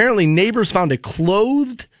apparently neighbors found a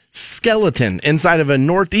clothed skeleton inside of a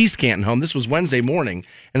Northeast Canton home. This was Wednesday morning,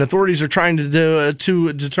 and authorities are trying to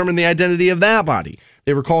determine the identity of that body.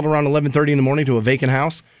 They were called around 11:30 in the morning to a vacant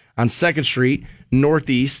house on 2nd Street,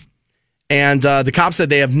 Northeast, and the cops said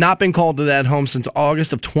they have not been called to that home since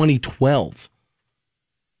August of 2012.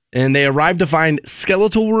 And they arrived to find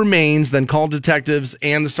skeletal remains, then called detectives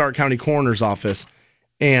and the Stark County Coroner's Office.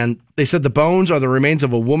 And they said the bones are the remains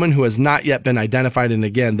of a woman who has not yet been identified. And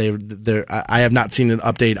again, I have not seen an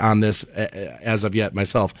update on this as of yet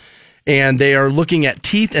myself. And they are looking at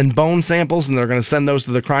teeth and bone samples, and they're going to send those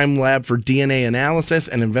to the crime lab for DNA analysis,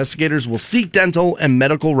 and investigators will seek dental and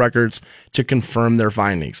medical records to confirm their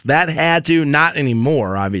findings. That had to, not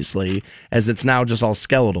anymore, obviously, as it's now just all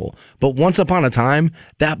skeletal. But once upon a time,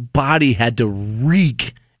 that body had to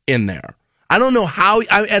reek in there. I don't know how,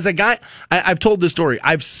 as a guy, I've told this story.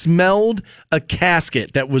 I've smelled a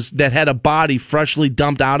casket that had a body freshly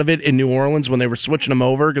dumped out of it in New Orleans when they were switching them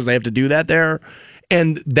over, because they have to do that there.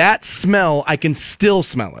 And that smell, I can still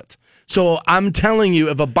smell it. So I'm telling you,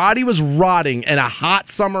 if a body was rotting in a hot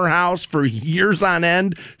summer house for years on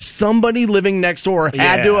end, somebody living next door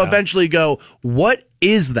had to eventually go, what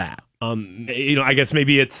is that? I guess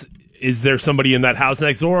maybe is there somebody in that house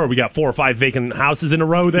next door? Or we got 4 or 5 vacant houses in a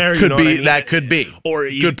row there? Could be. That could be. Or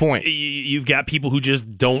good point. You've got people who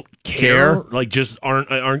just don't care? Like just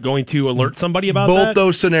aren't going to alert somebody about that? Both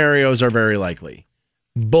those scenarios are very likely.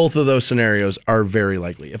 Both of those scenarios are very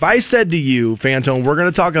likely. If I said to you, Fantone, we're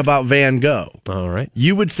going to talk about Van Gogh. All right.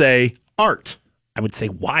 You would say art. I would say,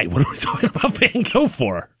 why? What are we talking about Van Gogh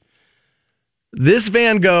for? This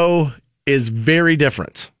Van Gogh is very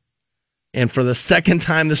different. And for the second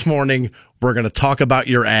time this morning, we're going to talk about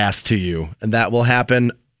your ass to you. And that will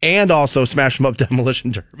happen. And also Smash 'em Up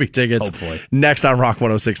Demolition Derby tickets. Hopefully. Next on Rock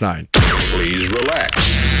 106.9. Please relax.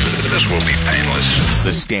 This will be painless.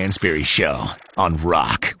 The Stansbury Show on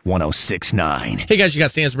Rock 106.9. Hey guys, you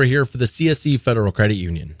got Stansbury here for the CSE Federal Credit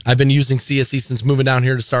Union. I've been using CSE since moving down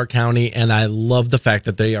here to Stark County, and I love the fact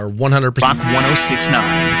that they are 100%. Rock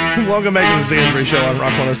 106.9. Welcome back to the Stansbury Show on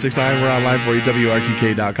Rock 106.9. We're online for you,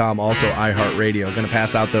 WRQK.com, also iHeartRadio. Going to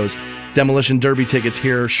pass out those Demolition Derby tickets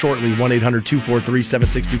here shortly.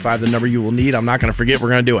 1-800-243-7625, the number you will need. I'm not going to forget. We're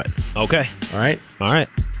going to do it. Okay. All right? All right.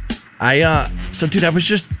 So dude, I was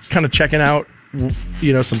just kind of checking out,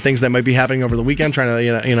 some things that might be happening over the weekend, trying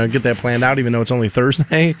to, get that planned out, even though it's only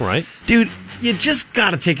Thursday. Right. Dude, you just got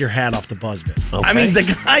to take your hat off to Buzzbin. Okay. I mean, the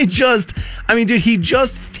guy he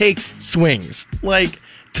just takes swings. Like,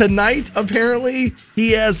 tonight, apparently,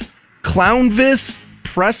 he has Clownvis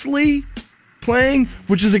Presley playing,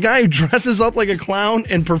 which is a guy who dresses up like a clown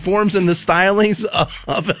and performs in the stylings of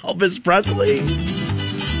Elvis Presley.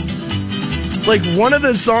 Like, one of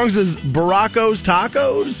the songs is Baracos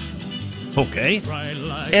Tacos. Okay.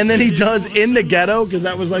 And then he does In the Ghetto, because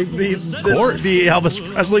that was like the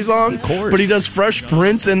Elvis Presley song. Of course. But he does Fresh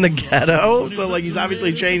Prince in the Ghetto. So, like, he's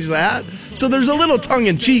obviously changed that. So there's a little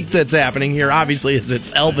tongue-in-cheek that's happening here, obviously, as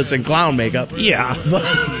it's Elvis and clown makeup. Yeah.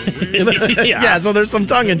 Yeah, so there's some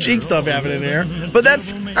tongue-in-cheek stuff happening here. But that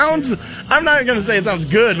sounds, I'm not going to say it sounds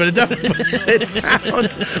good, but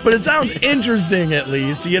it sounds interesting, at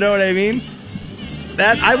least. You know what I mean?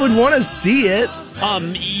 That I would want to see it.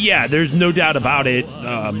 Yeah, there's no doubt about it.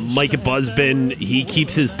 Mike Buzzbin, he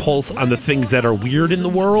keeps his pulse on the things that are weird in the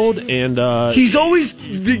world, and he's always,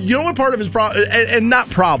 what part of his problem, and not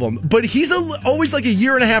problem, but he's always like a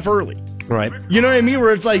year and a half early. Right. You know what I mean?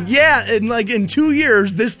 Where it's like, yeah, and like in 2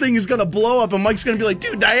 years, this thing is going to blow up, and Mike's going to be like,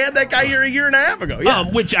 dude, I had that guy here a year and a half ago. Yeah.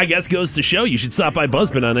 Which I guess goes to show you should stop by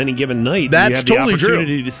Buzzbin on any given night. That's you have totally the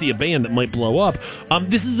opportunity true. to see a band that might blow up.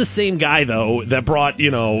 This is the same guy, though, that brought,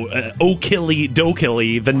 O'Killy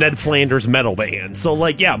Dokilly, the Ned Flanders metal band. So,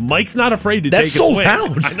 like, yeah, Mike's not afraid to take a swing. That's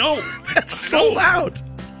sold out. I know. That's sold out.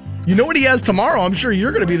 You know what he has tomorrow? I'm sure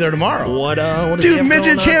you're going to be there tomorrow. What does Dude, he have Midget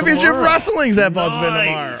going on Championship tomorrow? Wrestling's at Buzzbin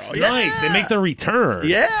tomorrow. Nice. Yeah. They make their return.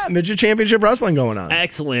 Yeah, Midget Championship Wrestling going on.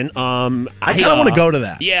 Excellent. I kind of want to go to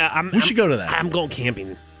that. Yeah. We should go to that. I'm going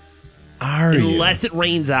camping. unless it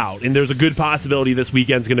rains out. And there's a good possibility this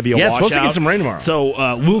weekend's going to be a washout. Supposed to get some rain tomorrow.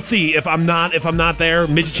 So we'll see. If I'm not there,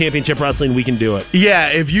 Midget Championship Wrestling, we can do it. Yeah,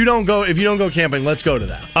 if you don't go camping, let's go to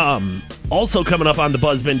that. Also coming up on the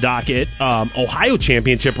Buzzbin docket, Ohio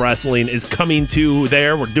Championship Wrestling is coming to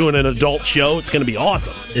there. We're doing an adult show. It's going to be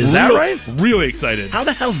awesome. Is that right? Really excited. How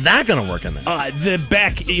the hell's that going to work in there? The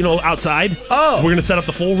back, outside. Oh. We're going to set up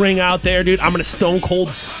the full ring out there, dude. I'm going to stone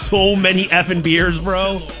cold so many effing beers,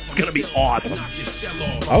 bro. It's going to be awesome.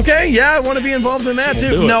 Okay, yeah, I want to be involved in that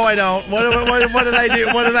too. No, I don't. What did I do?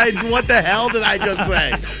 What the hell did I just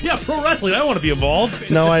say? Yeah, pro wrestling. I want to be involved.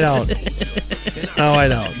 No, I don't. No, I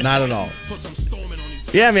don't. Not at all.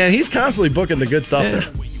 Yeah, man, he's constantly booking the good stuff there.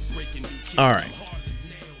 All right.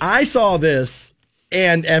 I saw this,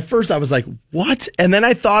 and at first I was like, what? And then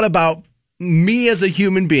I thought about me as a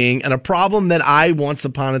human being and a problem that I once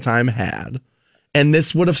upon a time had. And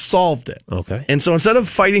this would have solved it. Okay. And so instead of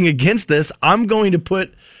fighting against this, I'm going to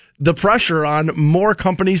put the pressure on more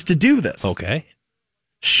companies to do this. Okay.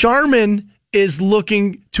 Charmin is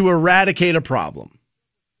looking to eradicate a problem.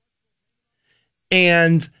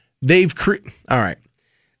 And they've all right.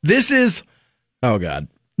 This is, oh God.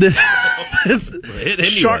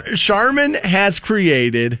 Charmin has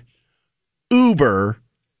created Uber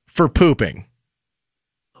for pooping.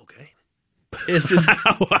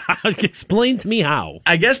 Explain to me how.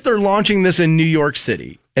 I guess they're launching this in New York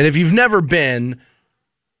City. And if you've never been,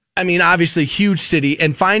 I mean, obviously, huge city.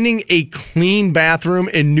 And finding a clean bathroom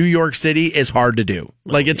in New York City is hard to do.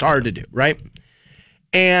 It's hard to do, right?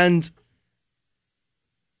 And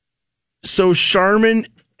so Charmin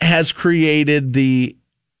has created the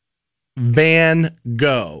Van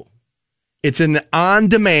Go. It's an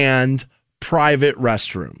on-demand private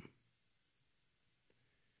restroom.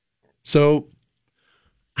 So,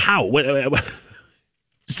 how?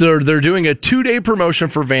 So they're doing a 2-day promotion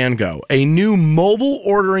for Van Go, a new mobile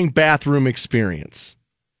ordering bathroom experience.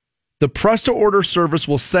 The press to order service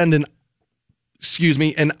will send an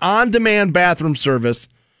on-demand bathroom service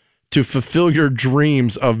to fulfill your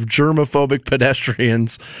dreams of germophobic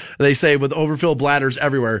pedestrians. They say with overfilled bladders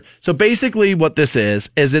everywhere. So basically, what this is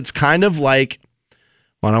it's kind of like.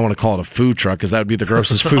 Well, I don't want to call it a food truck because that would be the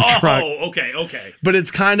grossest food truck. Oh, okay. But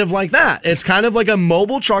it's kind of like that. It's kind of like a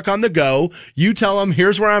mobile truck on the go. You tell them,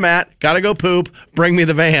 here's where I'm at. Got to go poop. Bring me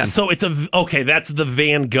the van. So it's that's the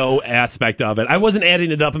Van Go aspect of it. I wasn't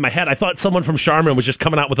adding it up in my head. I thought someone from Charmin was just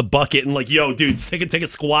coming out with a bucket and like, yo, dude, take a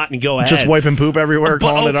squat and go ahead. Just wiping poop everywhere,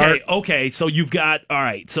 calling it art. Okay, so you've got, all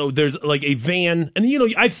right, so there's like a van, and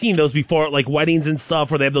I've seen those before at like weddings and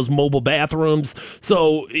stuff where they have those mobile bathrooms.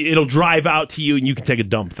 So it'll drive out to you and you can take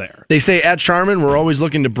a dump there. They say at Charmin, we're always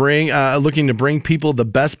looking to bring people the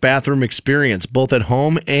best bathroom experience, both at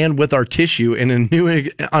home and with our tissue, and in new,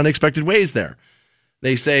 unexpected ways. There,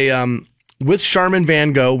 they say with Charmin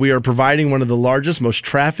Van Go, we are providing one of the largest, most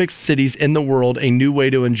trafficked cities in the world a new way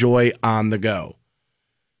to enjoy on the go.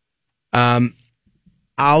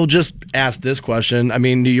 I'll just ask this question. I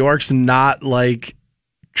mean, New York's not like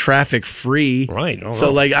traffic free, right?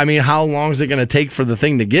 So how long is it going to take for the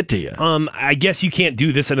thing to get to you? I guess you can't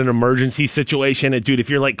do this in an emergency situation. And dude, if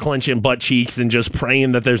you're like clenching butt cheeks and just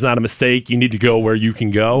praying that there's not a mistake, you need to go where you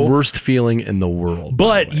can go. Worst feeling in the world.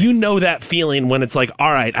 But that feeling when it's like,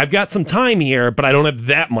 all right, I've got some time here, but I don't have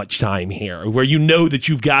that much time here, where that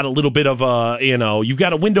you've got a little bit of you've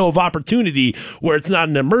got a window of opportunity where it's not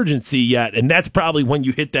an emergency yet, and that's probably when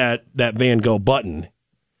you hit that Van Go button.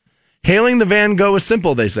 Hailing the Van Go is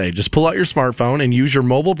simple, they say. Just pull out your smartphone and use your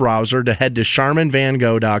mobile browser to head to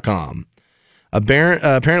CharminVanGo.com.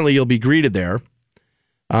 Apparently, you'll be greeted there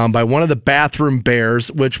by one of the bathroom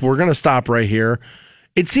bears, which we're going to stop right here.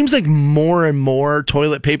 It seems like more and more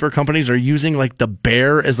toilet paper companies are using like the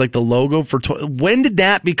bear as like the logo for when did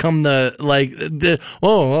that become the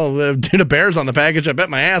bear's on the package, I bet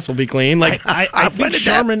my ass will be clean. Like I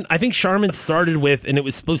think Charmin started with, and it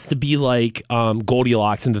was supposed to be like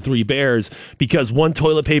Goldilocks and the Three Bears, because one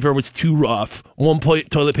toilet paper was too rough, one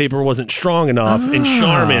toilet paper wasn't strong enough, and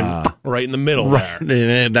Charmin right in the middle. Right.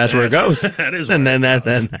 There. That's where it goes. That is, and then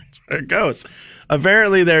that's where it goes.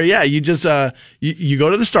 Apparently there, you just you go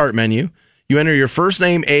to the start menu, you enter your first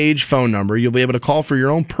name, age, phone number. You'll be able to call for your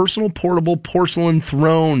own personal portable porcelain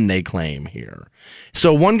throne, they claim here.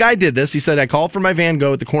 So one guy did this. He said, I called for my Van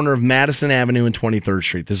Go at the corner of Madison Avenue and 23rd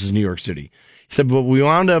Street. This is New York City. He said, but we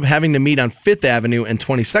wound up having to meet on 5th Avenue and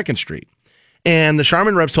 22nd Street. And the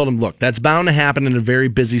Charmin reps told him, look, that's bound to happen in a very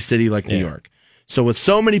busy city like New York. So with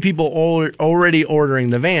so many people already ordering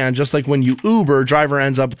the van, just like when you Uber, driver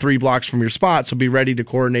ends up 3 blocks from your spot, so be ready to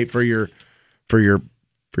coordinate for your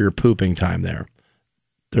pooping time there.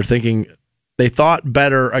 They're thinking They thought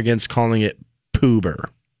better against calling it Poober.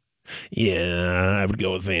 Yeah, I would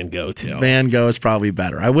go with Van Gogh too. Van Gogh is probably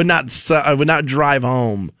better. I would not drive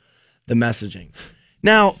home the messaging.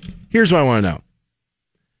 Now, here's what I want to know.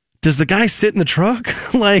 Does the guy sit in the truck?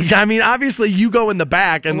 Obviously you go in the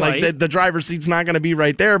back and right. the driver's seat's not going to be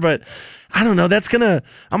right there, but I don't know. I'm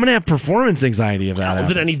going to have performance anxiety if that happens.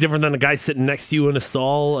 Is it any different than a guy sitting next to you in a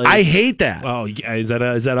stall? I hate that. Oh, is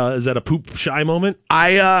that a poop shy moment?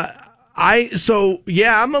 I'm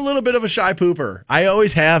a little bit of a shy pooper. I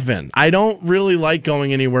always have been. I don't really like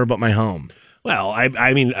going anywhere but my home. Well,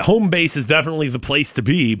 I mean, home base is definitely the place to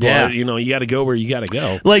be, but you got to go where you got to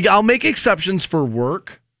go. Like, I'll make exceptions for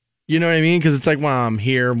work. You know what I mean? Because it's like, well, I'm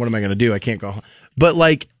here. What am I going to do? I can't go home. But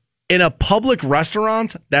like in a public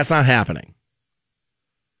restaurant, that's not happening.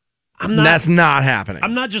 That's not happening.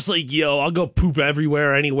 I'm not just like, I'll go poop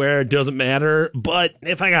everywhere, anywhere. It doesn't matter. But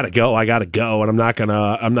if I gotta go, I gotta go, and I'm not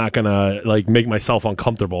gonna like make myself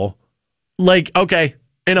uncomfortable. Like, okay,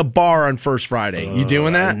 in a bar on First Friday, you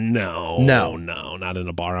doing that? No, not in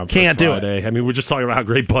a bar on Can't First Friday. Do it. I mean, we're just talking about how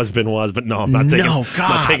great Buzzbin was, but no, I'm not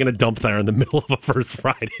taking a dump there in the middle of a First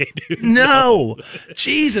Friday, dude. No,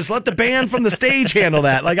 Jesus, let the band from the stage handle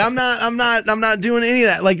that. Like, I'm not doing any of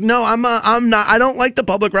that. Like, no, I'm not. I don't like the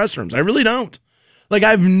public restrooms. I really don't. Like,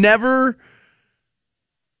 I've never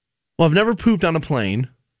pooped on a plane.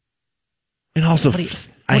 And also,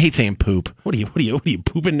 I hate saying poop. What are you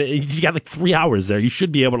pooping? You got like 3 hours there. You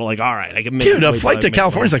should be able to all right, I can make Dude, a flight to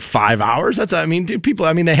California is like 5 hours. They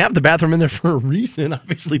have the bathroom in there for a reason.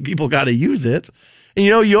 Obviously, people got to use it. And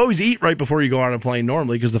you always eat right before you go on a plane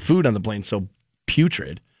normally because the food on the plane's so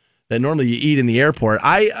putrid that normally you eat in the airport.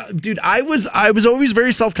 I was always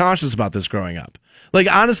very self-conscious about this growing up. Like,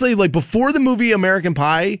 honestly, like before the movie American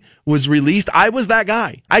Pie was released, I was that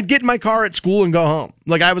guy. I'd get in my car at school and go home.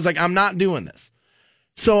 Like, I was like, I'm not doing this.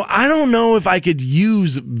 So I don't know if I could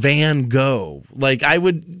use Van Gogh. Like,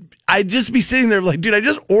 I'd just be sitting there like, dude, I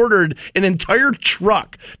just ordered an entire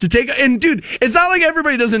truck to take. And dude, it's not like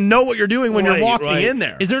everybody doesn't know what you're doing when you're walking in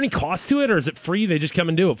there. Is there any cost to it, or is it free? They just come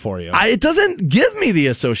and do it for you? It doesn't give me the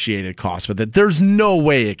associated cost with it. There's no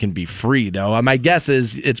way it can be free, though. My guess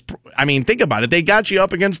is think about it. They got you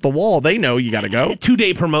up against the wall. They know you got to go.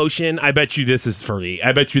 2-day promotion. I bet you this is free.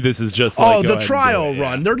 I bet you this is just the trial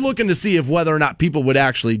run. Yeah. They're looking to see if whether or not people would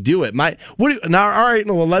actually do it. All right.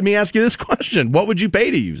 Well, let me ask you this question. What would you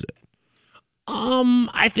pay to use it?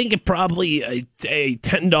 I think it probably a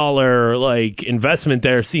 $10 investment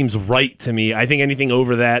there seems right to me. I think anything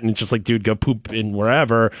over that, and it's just like, dude, go poop in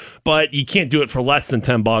wherever. But you can't do it for less than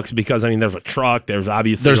 $10 because there's a truck. There's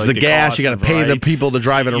obviously the gas. You got to pay the people to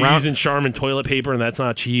drive it around. Using Charmin toilet paper, and that's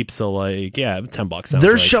not cheap. So $10 sounds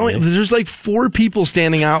They're right showing. to me. There's like 4 people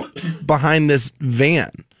standing out behind this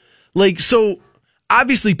van.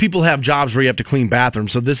 Obviously, people have jobs where you have to clean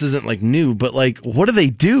bathrooms, so this isn't new. But what do they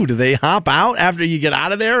do? Do they hop out after you get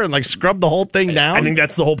out of there and scrub the whole thing down? I think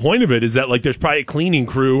that's the whole point of it. Is that there's probably a cleaning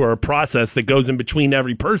crew or a process that goes in between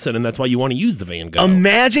every person, and that's why you want to use the Van Gogh.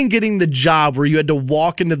 Imagine getting the job where you had to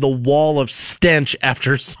walk into the wall of stench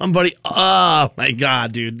after somebody. Oh my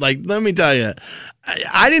God, dude! Let me tell you,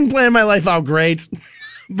 I didn't plan my life out great.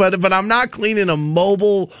 But I'm not cleaning a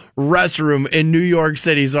mobile restroom in New York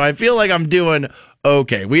City, so I feel like I'm doing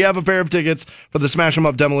okay. We have a pair of tickets for the Smash 'em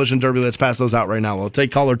Up Demolition Derby. Let's pass those out right now. We'll take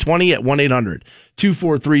caller 20 at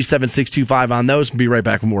 1-800-243-7625 on those. We'll be right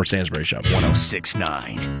back with more Stansbury Show.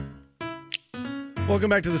 106.9. Welcome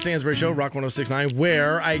back to the Stansbury Show, Rock 106.9,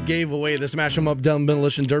 where I gave away the Smash 'em Up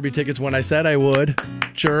Demolition Derby tickets when I said I would.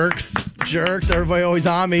 Jerks. Everybody always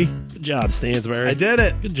on me. Good job, Stansbury. I did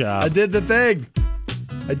it. Good job. I did the thing.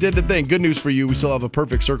 Good news for you. We still have a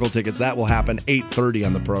Perfect Circle tickets. That will happen 8:30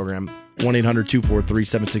 on the program.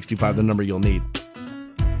 1-800-243-7625, the number you'll need.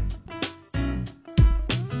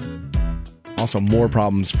 Also, more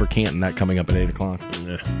problems for Canton. That coming up at 8 o'clock.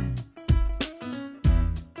 Yeah.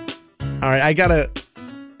 All right,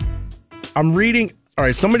 I'm reading. All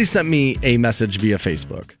right, somebody sent me a message via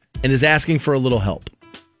Facebook and is asking for a little help.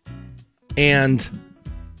 And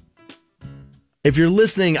if you're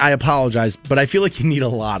listening, I apologize, but I feel like you need a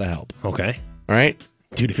lot of help. Okay. All right?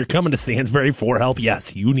 Dude, if you're coming to Stansbury for help,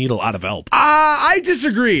 yes, you need a lot of help. I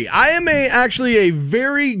disagree. I am actually a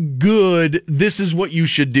very good this is what you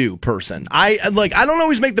should do person. I don't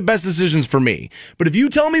always make the best decisions for me. But if you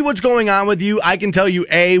tell me what's going on with you, I can tell you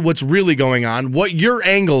A, what's really going on, what your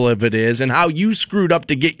angle of it is, and how you screwed up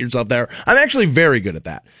to get yourself there. I'm actually very good at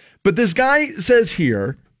that. But this guy says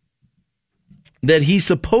here that he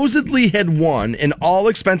supposedly had won an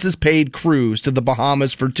all-expenses-paid cruise to the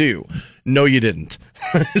Bahamas for 2. No, you didn't.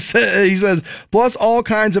 He says, plus all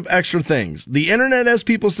kinds of extra things. The internet has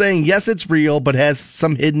people saying, yes, it's real, but has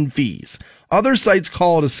some hidden fees. Other sites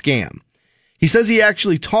call it a scam. He says he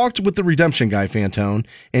actually talked with the redemption guy, Fantone,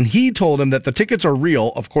 and he told him that the tickets are real.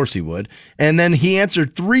 Of course he would. And then he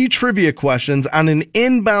answered 3 trivia questions on an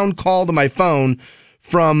inbound call to my phone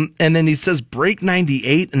and then he says Break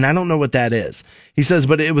 98, and I don't know what that is. He says,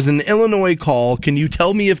 but it was an Illinois call. Can you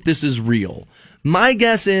tell me if this is real? My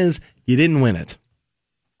guess is you didn't win it.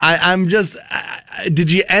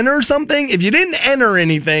 Did you enter something? If you didn't enter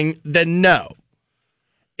anything, then no.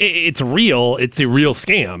 It's real. It's a real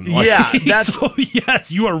scam. Yeah, so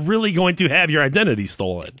yes, you are really going to have your identity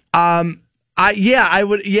stolen. I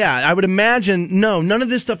would imagine. No, none of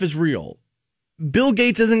this stuff is real. Bill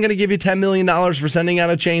Gates isn't going to give you $10 million for sending out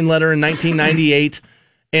a chain letter in 1998,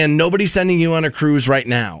 and nobody's sending you on a cruise right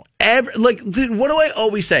now. What do I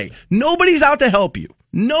always say? Nobody's out to help you.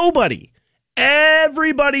 Nobody.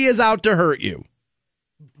 Everybody is out to hurt you.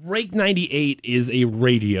 Break 98 is a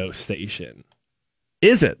radio station.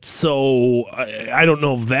 Is it? So I don't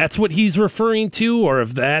know if that's what he's referring to or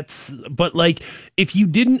if that's, but like if you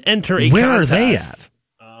didn't enter a Where contest, are they at?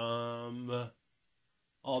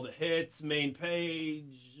 All the hits, main page.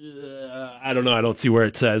 I don't know. I don't see where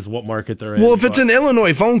it says what market they're in. Well, if it's an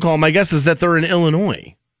Illinois phone call, my guess is that they're in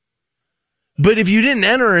Illinois. But if you didn't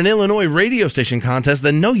enter an Illinois radio station contest,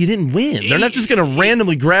 then no, you didn't win. They're not just going to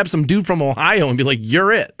randomly grab some dude from Ohio and be like,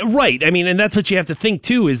 you're it. Right. I mean, and that's what you have to think,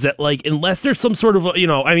 too, is that, like, unless there's some sort of, at the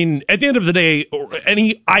end of the day,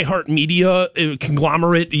 any iHeartMedia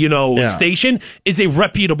conglomerate, station is a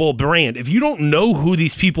reputable brand. If you don't know who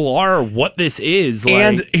these people are or what this is.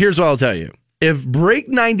 And here's what I'll tell you. If Break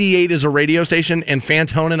 98 is a radio station and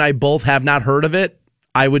Fantone and I both have not heard of it,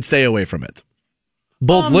 I would stay away from it.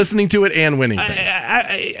 Both listening to it and winning things.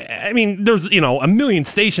 I mean, there's a million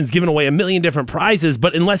stations giving away a million different prizes,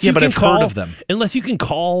 but unless you I've heard of them. Unless you can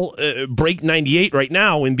call Break 98 right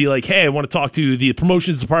now and be like, hey, I want to talk to the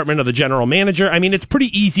promotions department or the general manager. I mean, it's pretty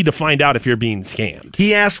easy to find out if you're being scammed.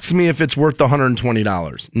 He asks me if it's worth the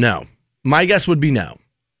 $120. No, my guess would be no.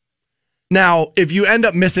 Now, if you end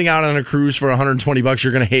up missing out on a cruise for $120,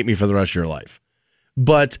 you're going to hate me for the rest of your life.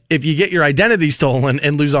 But if you get your identity stolen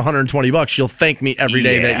and lose $120, you'll thank me every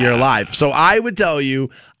day that you're alive. So I would tell you,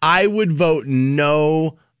 I would vote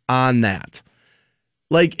no on that.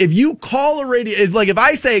 Like, if you call a radio, if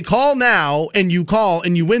I say call now and you call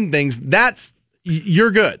and you win things, you're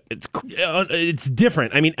good. It's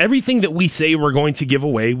different. I mean, everything that we say we're going to give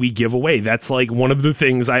away, we give away. That's like one of the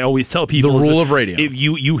things I always tell people. The rule of radio. If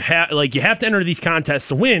you have to enter these contests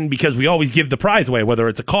to win because we always give the prize away, whether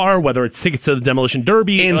it's a car, whether it's tickets to the Demolition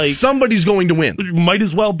Derby, and somebody's going to win. It might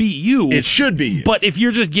as well be you. It should be you. But if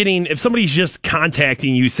somebody's just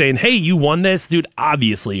contacting you saying, "Hey, you won this, dude,"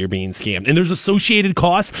 obviously you're being scammed. And there's associated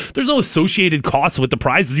costs. There's no associated costs with the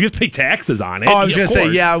prizes. You have to pay taxes on it. Oh, I was going to say,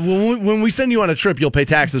 yeah. When we send you on a trip, you'll pay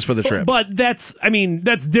taxes for the trip. But that's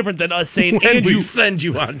different than us saying, when we send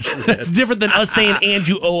you on trips. That's different than us saying, and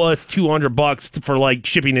you owe us $200 for like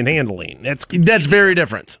shipping and handling. That's very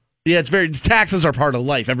different. Yeah, taxes are part of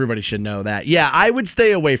life. Everybody should know that. Yeah, I would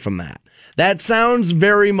stay away from that. That sounds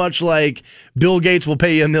very much like Bill Gates will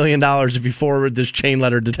pay you $1 million if you forward this chain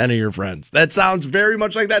letter to 10 of your friends. That sounds very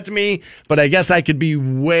much like that to me, but I guess I could be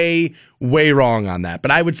way, way wrong on that.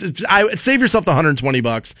 But I would save yourself the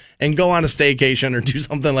 $120 and go on a staycation or do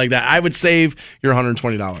something like that. I would save your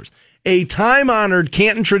 $120. A time-honored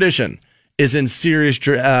Canton tradition is in serious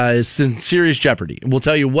jeopardy. We'll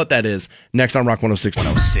tell you what that is next on Rock 106.9.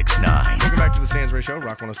 106.9. Welcome back to the Stansbury Show,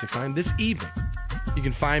 Rock 106.9. This evening, you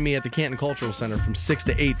can find me at the Canton Cultural Center from 6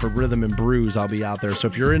 to 8 for Rhythm and Brews. I'll be out there. So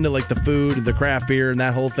if you're into like the food, the craft beer, and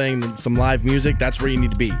that whole thing, some live music, that's where you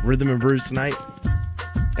need to be. Rhythm and Brews tonight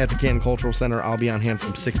at the Canton Cultural Center. I'll be on hand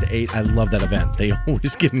from 6 to 8. I love that event. They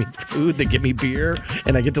always give me food, they give me beer,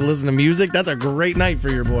 and I get to listen to music. That's a great night for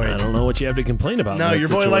your boy. I don't know what you have to complain about. No, your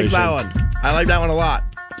boy likes that one. I like that one a lot.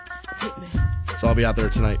 So I'll be out there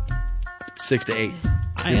tonight, 6 to 8.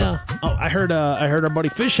 I heard our buddy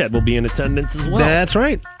Fishhead will be in attendance as well. That's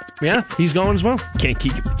right. Yeah, he's going as well. Can't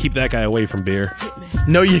keep that guy away from beer.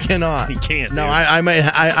 No, you cannot. He can't. No, I might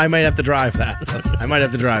have to drive that. I might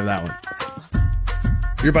have to drive that one.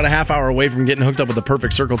 You're about a half hour away from getting hooked up with the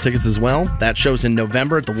Perfect Circle tickets as well. That show's in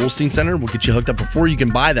November at the Wolstein Center. We'll get you hooked up before you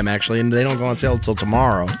can buy them, actually, and they don't go on sale until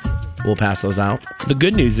tomorrow. We'll pass those out. The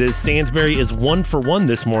good news is Stansbury is 1 for 1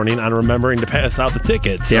 this morning on remembering to pass out the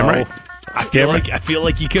tickets. Damn right. I feel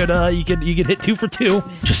like you could hit 2 for 2.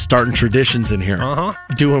 Just starting traditions in here. Uh-huh.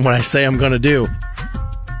 Doing what I say I'm going to do.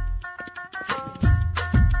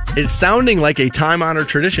 It's sounding like a time-honored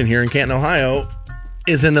tradition here in Canton, Ohio.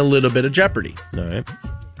 is in a little bit of jeopardy. All right.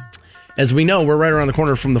 As we know, we're right around the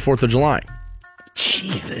corner from the 4th of July.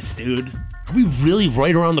 Jesus, dude. Are we really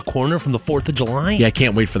right around the corner from the 4th of July? Yeah, I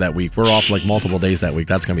can't wait for that week. We're off like multiple days that week.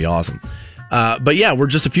 That's going to be awesome. But yeah, we're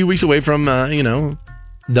just a few weeks away from,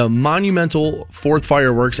 the monumental 4th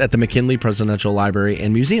fireworks at the McKinley Presidential Library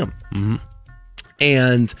and Museum. Mm-hmm.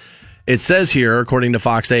 And it says here, according to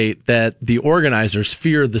Fox 8, that the organizers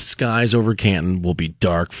fear the skies over Canton will be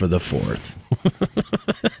dark for the 4th.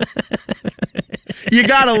 You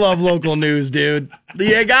gotta love local news, dude.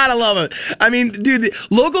 You gotta love it. I mean, dude,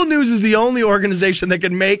 local news is the only organization that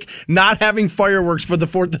can make not having fireworks for the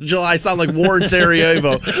 4th of July sound like war in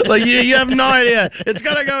Sarajevo. Like, you have no idea. It's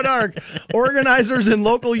gonna go dark. Organizers and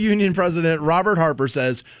local union president Robert Harper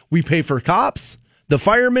says, we pay for cops, the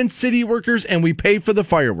firemen, city workers, and we pay for the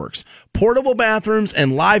fireworks, portable bathrooms,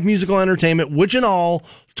 and live musical entertainment, which in all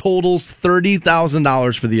totals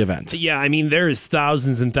 $30,000 for the event. Yeah, I mean, there's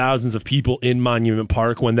thousands and thousands of people in Monument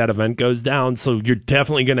Park when that event goes down, so you're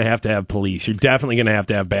definitely going to have police. You're definitely going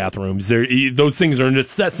to have bathrooms. Those things are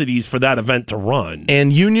necessities for that event to run.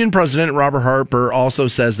 And Union President Robert Harper also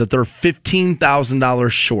says that they're $15,000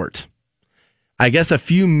 short. I guess a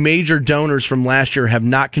few major donors from last year have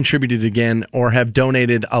not contributed again or have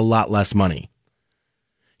donated a lot less money.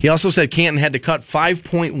 He also said Canton had to cut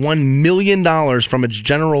 $5.1 million from its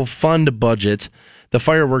general fund budget. The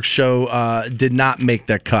fireworks show did not make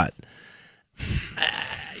that cut.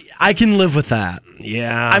 I can live with that.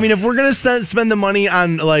 Yeah. I mean, if we're going to spend the money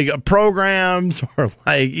on like programs or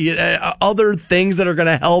like other things that are going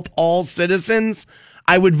to help all citizens,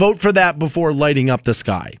 I would vote for that before lighting up the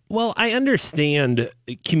sky. Well, I understand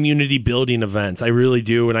community building events. I really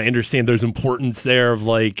do. And I understand there's importance there of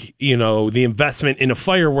like, the investment in a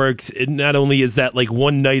fireworks. It not only is that like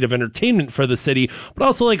one night of entertainment for the city, but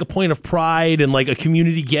also like a point of pride and like a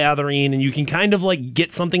community gathering. And you can kind of like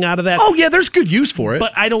get something out of that. Oh, yeah, there's good use for it.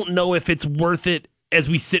 But I don't know if it's worth it as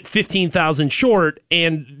we sit 15,000 short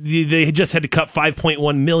and they just had to cut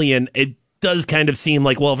 5.1 million. It does kind of seem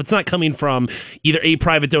like, well, if it's not coming from either A,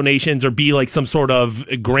 private donations, or B, like some sort of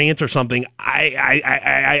grant or something,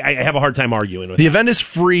 I have a hard time arguing with the that. event is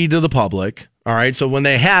free to the public. All right. So when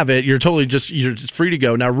they have it, you're just free to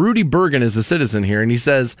go. Now, Rudy Bergen is a citizen here, and he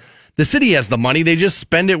says the city has the money. They just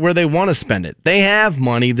spend it where they want to spend it. They have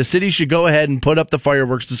money. The city should go ahead and put up the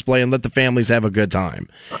fireworks display and let the families have a good time.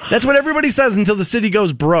 That's what everybody says until the city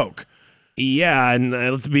goes broke. Yeah, and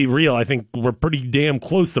let's be real. I think we're pretty damn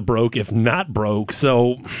close to broke, if not broke.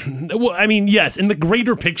 So, well, I mean, yes, in the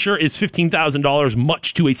greater picture, is $15,000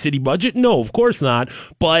 much to a city budget? No, of course not.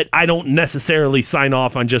 But I don't necessarily sign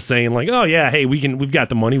off on just saying like, oh yeah, hey, we've got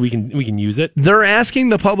the money, we can use it. They're asking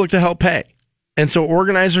the public to help pay. And so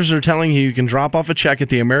organizers are telling you can drop off a check at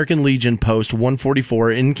the American Legion Post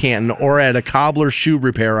 144 in Canton or at a cobbler's shoe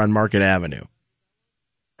repair on Market Avenue.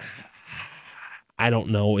 I don't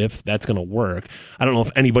know if that's going to work. I don't know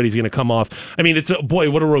if anybody's going to come off. I mean,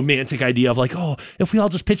 what a romantic idea of like, oh, if we all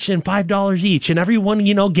just pitched in $5 each and everyone,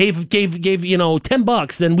 gave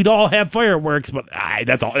 $10, then we'd all have fireworks. But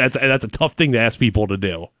that's a tough thing to ask people to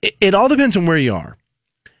do. It all depends on where you are.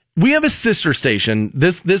 We have a sister station.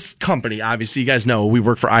 This company, obviously, you guys know, we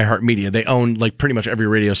work for iHeartMedia. They own like pretty much every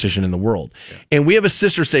radio station in the world. Yeah. And we have a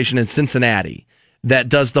sister station in Cincinnati that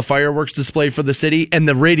does the fireworks display for the city, and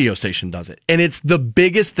the radio station does it. And it's the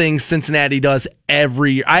biggest thing Cincinnati does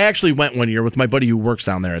every year. I actually went one year with my buddy who works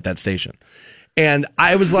down there at that station. And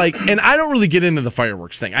I was like, and I don't really get into the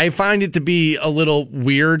fireworks thing. I find it to be a little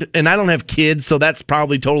weird, and I don't have kids, so that's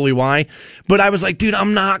probably totally why. But I was like, dude,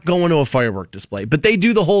 I'm not going to a firework display. But they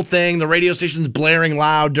do the whole thing. The radio station's blaring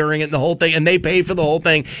loud during it and the whole thing, and they pay for the whole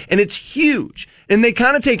thing. And it's huge. And they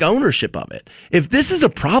kind of take ownership of it. If this is a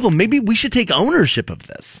problem, maybe we should take ownership of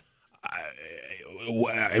this.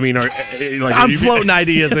 I mean, I'm floating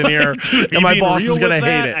ideas in here, and my boss is going to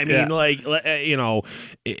hate it. I mean,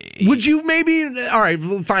 Would you maybe? All right,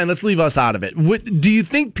 fine. Let's leave us out of it. Do you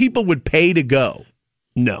think people would pay to go?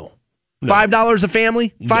 No. $5 a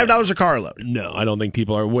family? $5 a carload? No, I don't think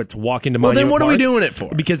people are walking to Well, then Monument what are Park. we doing it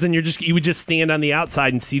for? Because then you would just stand on the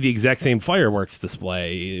outside and see the exact same fireworks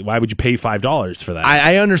display. Why would you pay $5 for that?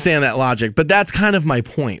 I understand that logic, but that's kind of my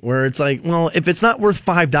point, where it's like, well, if it's not worth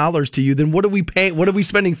 $5 to you, then what are we paying? What are we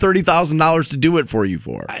spending $30,000 to do it for you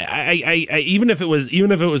for? Even if it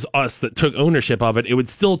was us that took ownership of it, it would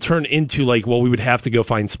still turn into like, well, we would have to go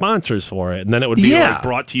find sponsors for it, and then it would be like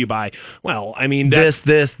brought to you by, well, I mean, this,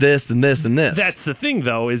 and this, and this. That's the thing,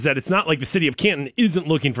 though, is that it's not like the city of Canton isn't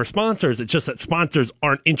looking for sponsors. It's just that sponsors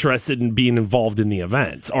aren't interested in being involved in the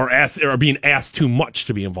events or being asked too much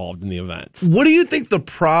to be involved in the events. What do you think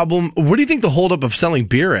the holdup of selling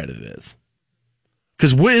beer at it is?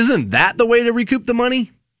 Because isn't that the way to recoup the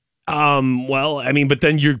money? Well, I mean, but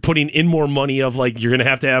then you're putting in more money of like, you're going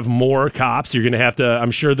to have more cops. You're going to have to,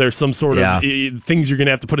 I'm sure there's some sort of things you're going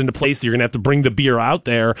to have to put into place. You're going to have to bring the beer out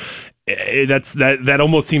there. That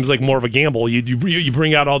almost seems like more of a gamble. You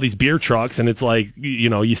bring out all these beer trucks and it's like,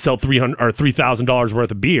 you sell $300 or $3,000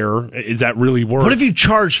 worth of beer. Is that really worth? What if you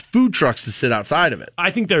charge food trucks to sit outside of it?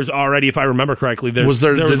 I think there's already, if I remember correctly, did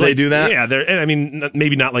they do that? Yeah, and I mean,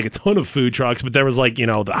 maybe not like a ton of food trucks, but there was like,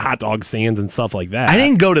 the hot dog stands and stuff like that. I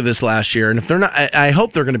didn't go to this last year, and if they're not, I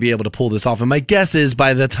hope they're going to be able to pull this off. And my guess is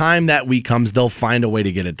by the time that week comes, they'll find a way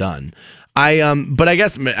to get it done. But I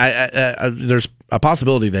guess there's a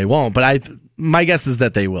possibility they won't. But my guess is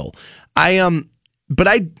that they will. But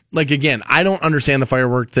again, I don't understand the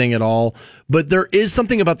firework thing at all. But there is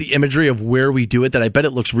something about the imagery of where we do it that I bet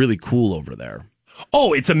it looks really cool over there.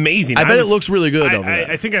 Oh, it's amazing. I bet it looks really good over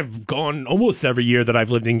there. I think I've gone almost every year that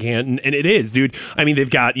I've lived in Canton, and it is, dude. I mean, they've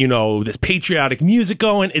got, this patriotic music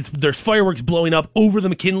going. There's fireworks blowing up over the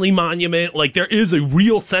McKinley Monument. Like, there is a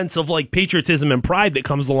real sense of, like, patriotism and pride that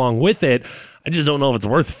comes along with it. I just don't know if it's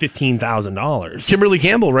worth $15,000. Kimberly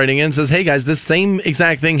Campbell writing in says, hey, guys, this same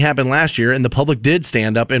exact thing happened last year, and the public did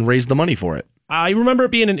stand up and raise the money for it. I remember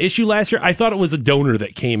it being an issue last year. I thought it was a donor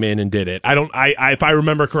that came in and did it. If I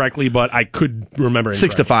remember correctly, but I could remember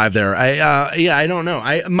 6-5 there. I don't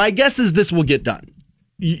know. My guess is this will get done.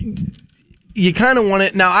 You kind of want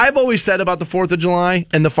it. Now, I've always said about the 4th of July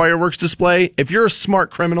and the fireworks display, if you're a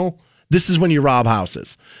smart criminal, this is when you rob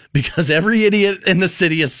houses, because every idiot in the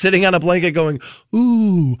city is sitting on a blanket going,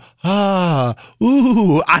 ooh, ah,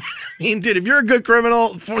 ooh. I mean, dude, if you're a good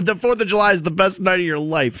criminal, the 4th of July is the best night of your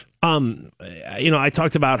life. I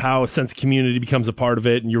talked about how a sense of community becomes a part of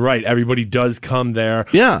it, and you're right, everybody does come there.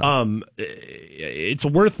 Yeah. It's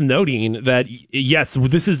worth noting that yes,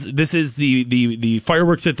 this is the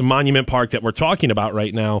fireworks at the Monument Park that we're talking about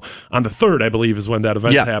right now. On the 3rd, I believe, is when that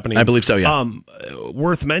event's happening. I believe so. Yeah.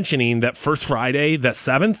 Worth mentioning that first Friday, that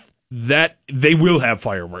 7th. That they will have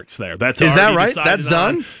fireworks there. Is that right? That's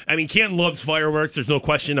done? I mean, Canton loves fireworks. There's no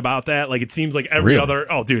question about that. Like, it seems like every other.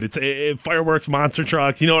 Oh, dude, it's fireworks, monster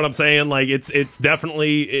trucks. You know what I'm saying? Like, it's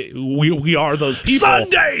definitely we are those people.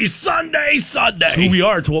 Sunday. It's who we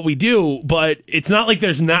are. It's what we do. But it's not like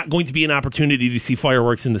there's not going to be an opportunity to see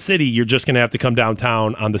fireworks in the city. You're just going to have to come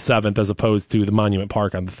downtown on the 7th as opposed to the Monument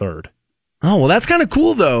Park on the 3rd. Oh, well, that's kind of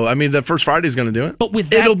cool, though. I mean, the first Friday's going to do it. But with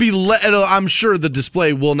that, I'm sure the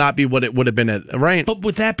display will not be what it would have been at, right? But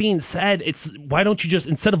with that being said, why don't you just,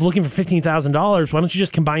 instead of looking for $15,000, why don't you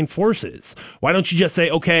just combine forces? Why don't you just say,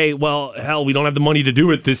 okay, well, hell, we don't have the money to do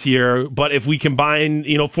it this year, but if we combine,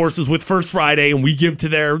 forces with First Friday and we give to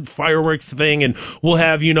their fireworks thing, and we'll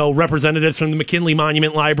have, representatives from the McKinley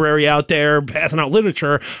Monument Library out there passing out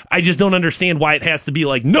literature. I just don't understand why it has to be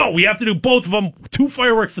like, no, we have to do both of them, 2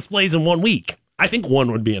 fireworks displays in 1 week. I think 1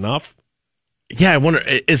 would be enough. Yeah, I wonder,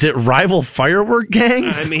 is it rival firework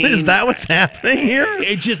gangs? I mean, is that what's happening here?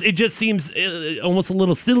 It just seems almost a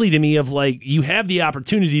little silly to me of like, you have the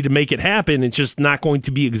opportunity to make it happen. It's just not going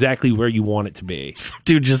to be exactly where you want it to be.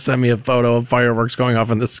 Dude just sent me a photo of fireworks going off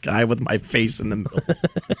in the sky with my face in the middle.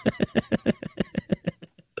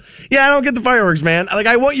 Yeah, I don't get the fireworks, man. Like,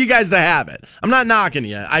 I want you guys to have it. I'm not knocking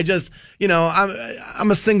you. I just,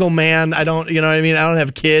 I'm a single man. I don't, you know what I mean? I don't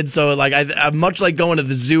have kids. So, like, I'm much like going to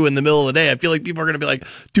the zoo in the middle of the day. I feel like people are going to be like,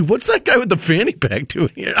 dude, what's that guy with the fanny pack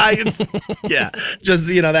doing here?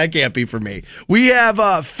 That can't be for me. We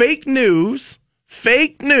have fake news,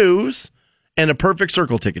 and a perfect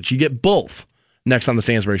circle ticket. You get both next on the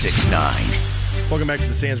Stansbury Show. 6-9. Welcome back to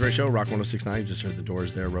the Stansbury Show, Rock 106.9. You just heard the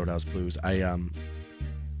Doors there, Roadhouse Blues.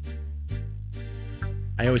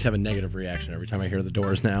 I always have a negative reaction every time I hear the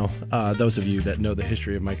Doors now. Those of you that know the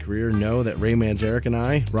history of my career know that Ray Manzarek and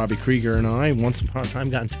I, Robbie Krieger and I, once upon a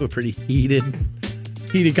time got into a pretty heated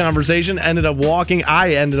conversation. I ended up walking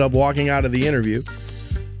out of the interview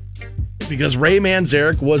because Ray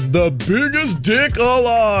Manzarek was the biggest dick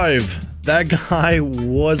alive. That guy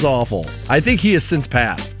was awful. I think he has since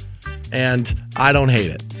passed, and I don't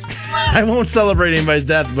hate it. I won't celebrate anybody's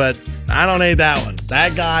death, but I don't hate that one.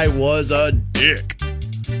 That guy was a dick.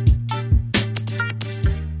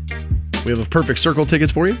 We have a perfect circle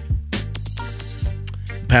tickets for you.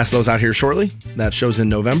 Pass those out here shortly. That show's in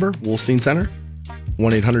November, Wolstein Center.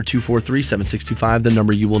 1-800-243-7625, the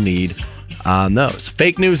number you will need on those.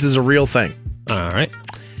 Fake news is a real thing. All right.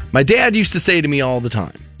 My dad used to say to me all the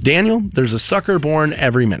time, Daniel, there's a sucker born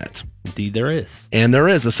every minute. Indeed there is. And there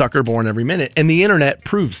is a sucker born every minute, and the internet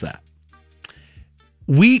proves that.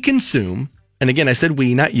 We consume, and again, I said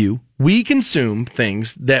we, not you, we consume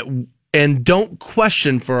things that, and don't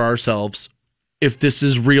question for ourselves if this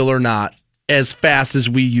is real or not as fast as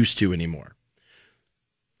we used to anymore.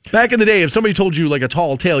 Back in the day, if somebody told you like a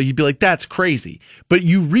tall tale, you'd be like, that's crazy. But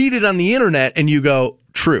you read it on the internet and you go,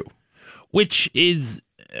 true. Which is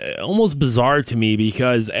almost bizarre to me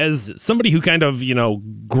because as somebody who kind of,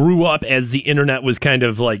 grew up as the internet was kind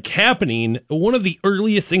of like happening, one of the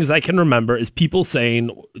earliest things I can remember is people saying,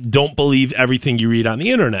 don't believe everything you read on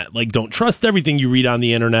the internet. Like, don't trust everything you read on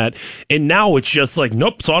the internet. And now it's just like,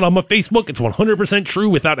 nope, saw it on my Facebook. It's 100% true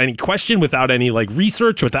without any question, without any like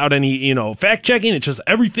research, without any, fact checking. It's just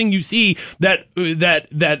everything you see that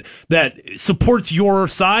supports your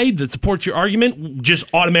side, that supports your argument, just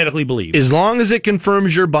automatically believe. As long as it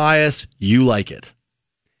confirms your bias, you like it.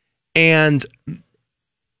 And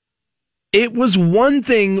it was one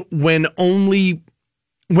thing when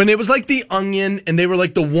it was like The Onion and they were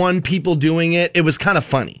like the one people doing it, it was kind of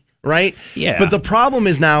funny, right? Yeah. But the problem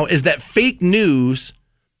is that fake news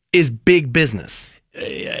is big business.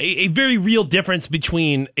 A very real difference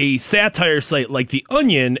between a satire site like The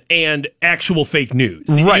Onion and actual fake news.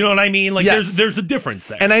 Right. You know what I mean? Like, yes. there's a difference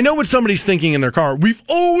there. And I know what somebody's thinking in their car. We've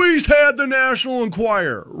always had the National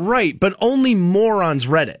Enquirer. Right, but only morons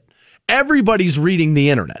read it. Everybody's reading the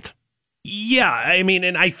internet. Yeah, I mean,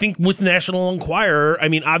 and I think with National Enquirer, I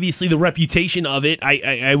mean, obviously the reputation of it,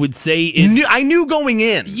 I would say is... I knew going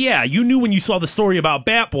in. Yeah, you knew when you saw the story about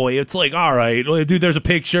Bat Boy, it's like, all right, dude, there's a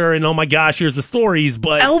picture, and oh my gosh, here's the stories,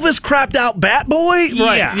 but... Elvis crapped out Bat Boy?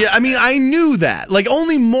 Right. Yeah. I mean, I knew that. Like,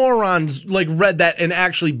 only morons, read that and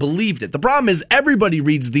actually believed it. The problem is everybody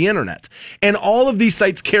reads the internet, and all of these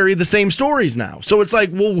sites carry the same stories now. So it's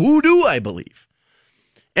like, well, who do I believe?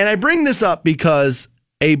 And I bring this up because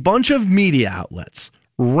a bunch of media outlets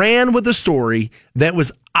ran with a story that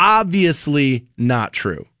was obviously not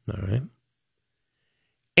true. All right.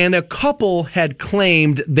 And a couple had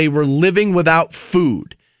claimed they were living without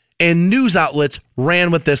food, and news outlets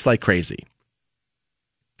ran with this like crazy.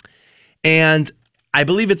 And I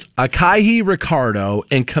believe it's Akahi Ricardo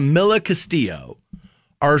and Camila Castillo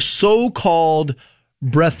are so-called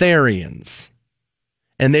breatharians.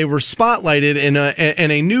 And they were spotlighted in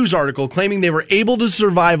a news article claiming they were able to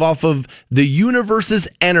survive off of the universe's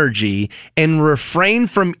energy and refrain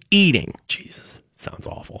from eating. Jesus, sounds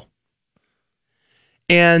awful.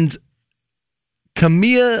 And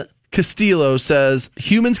Camilla Castillo says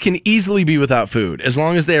humans can easily be without food as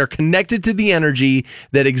long as they are connected to the energy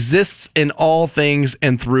that exists in all things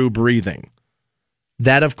and through breathing.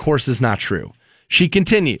 That, of course, is not true. She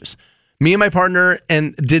continues. Me and my partner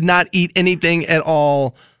did not eat anything at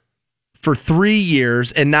all for 3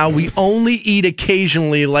 years, and now we only eat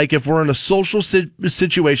occasionally, like if we're in a social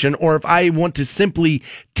situation or if I want to simply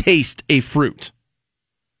taste a fruit.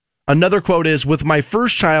 Another quote is, with my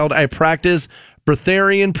first child, I practiced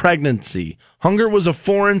breatharian pregnancy. Hunger was a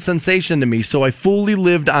foreign sensation to me, so I fully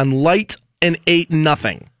lived on light and ate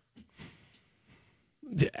nothing.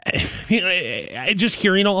 Just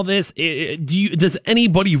hearing all this, does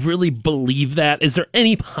anybody really believe that? Is there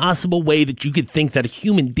any possible way that you could think that a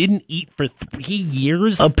human didn't eat for 3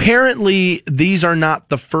 years? Apparently, these are not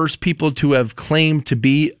the first people to have claimed to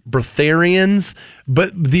be breatharians,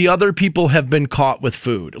 but the other people have been caught with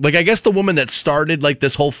food. Like, I guess the woman that started like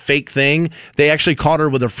this whole fake thing, they actually caught her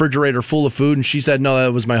with a refrigerator full of food, and she said, no,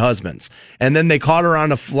 that was my husband's. And then they caught her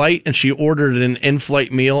on a flight, and she ordered an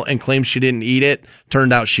in-flight meal and claimed she didn't eat it.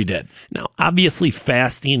 Turned out she did. Now, obviously,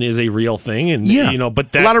 fasting is a real thing, and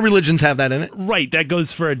but that, a lot of religions have that in it. Right, that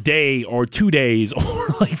goes for a day or 2 days or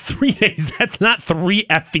like 3 days. That's not 3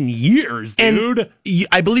 effing years, dude. And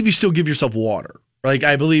I believe you still give yourself water. Like,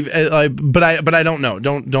 I believe, but I don't know.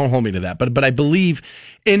 Don't hold me to that. But I believe,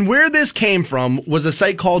 and where this came from was a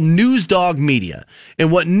site called Newsdog Media,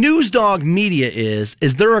 and what Newsdog Media is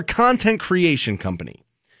they're a content creation company.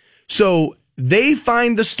 So they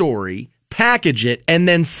find the story, package it, and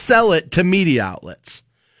then sell it to media outlets.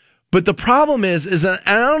 But the problem is that,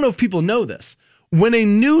 and I don't know if people know this, when a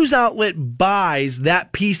news outlet buys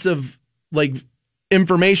that piece of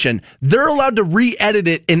information, they're allowed to re-edit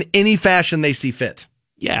it in any fashion they see fit.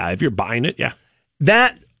 Yeah, if you're buying it, yeah.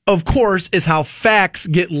 That, of course, is how facts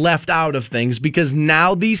get left out of things, because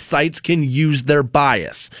now these sites can use their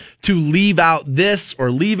bias to leave out this or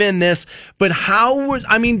leave in this. But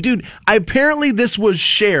apparently this was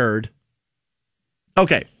shared.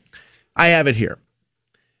 Okay, I have it here.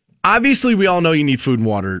 Obviously, we all know you need food and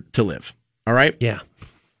water to live, all right? Yeah.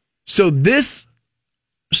 So this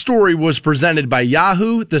story was presented by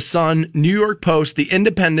Yahoo, The Sun, New York Post, The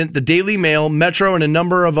Independent, The Daily Mail, Metro, and a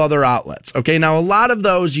number of other outlets. Okay, now a lot of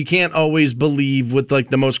those you can't always believe with like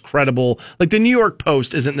the most credible, like the New York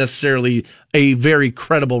Post isn't necessarily a very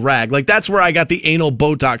credible rag. Like that's where I got the anal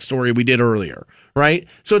Botox story we did earlier, right?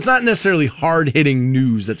 So it's not necessarily hard-hitting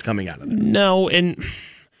news that's coming out of there. No, and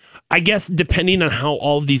I guess depending on how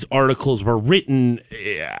all of these articles were written,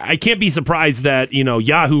 I can't be surprised that,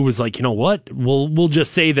 Yahoo was like, you know what? We'll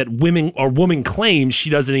just say that woman claims she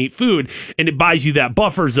doesn't eat food, and it buys you that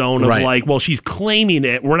buffer zone of like, well, she's claiming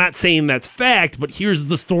it. We're not saying that's fact, but here's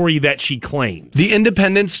the story that she claims. The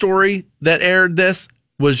Independent story that aired this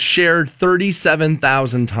was shared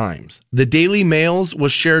 37,000 times. The Daily Mail's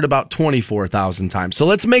was shared about 24,000 times. So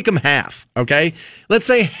let's make them half, okay? Let's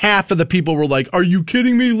say half of the people were like, are you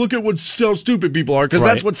kidding me? Look at how stupid people are, because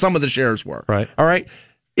that's what some of the shares were. Right. All right?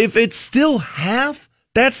 If it's still half,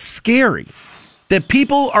 that's scary. That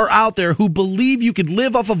people are out there who believe you could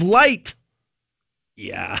live off of light.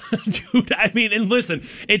 Yeah, dude. I mean, and listen,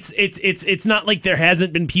 it's not like there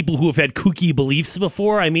hasn't been people who have had kooky beliefs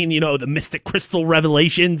before. I mean, the mystic crystal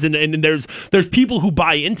revelations, and there's people who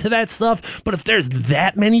buy into that stuff. But if there's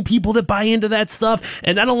that many people that buy into that stuff,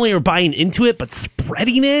 and not only are buying into it, but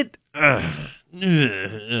spreading it,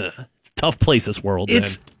 it's a tough place, this world.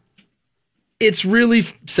 It's really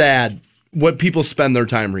sad what people spend their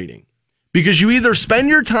time reading, because you either spend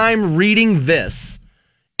your time reading this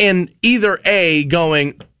and either A,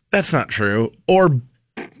 going, that's not true, or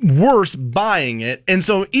worse, buying it. And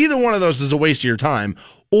so either one of those is a waste of your time,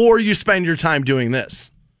 or you spend your time doing this.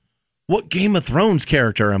 What Game of Thrones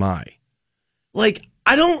character am I? Like,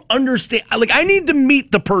 I don't understand. Like, I need to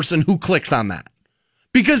meet the person who clicks on that,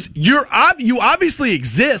 because you obviously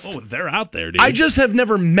exist. Oh, they're out there, dude. I just have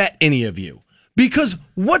never met any of you. Because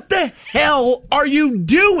what the hell are you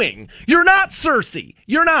doing? You're not Cersei.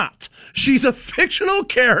 You're not. She's a fictional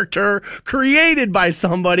character created by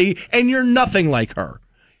somebody, and you're nothing like her.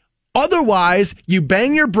 Otherwise, you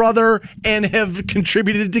bang your brother and have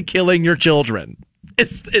contributed to killing your children.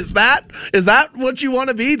 Is that what you want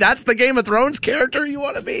to be? That's the Game of Thrones character you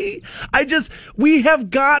want to be? We have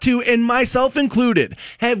got to, and myself included,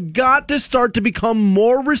 have got to start to become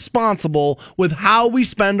more responsible with how we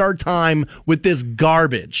spend our time with this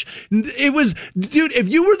garbage. Dude, if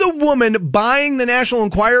you were the woman buying the National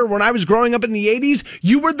Enquirer when I was growing up in the 80s,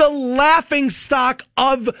 you were the laughing stock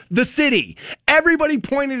of the city. Everybody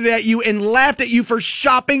pointed at you and laughed at you for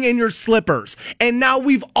shopping in your slippers. And now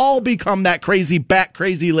we've all become that crazy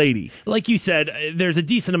lady. Like you said, there's a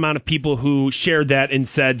decent amount of people who shared that and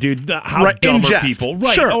said, dude, how dumb are people?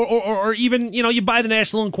 Right. Sure. Or even, you buy the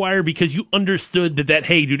National Enquirer because you understood that,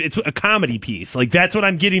 hey, dude, it's a comedy piece. Like, that's what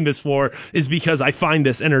I'm getting this for, is because I find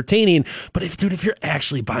this entertaining. But if you're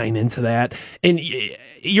actually buying into that, and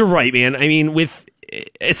you're right, man. I mean,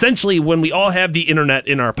 essentially, when we all have the internet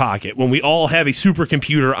in our pocket, when we all have a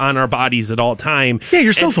supercomputer on our bodies at all time,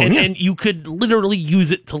 your cell phone, and you could literally use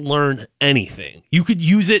it to learn anything. You could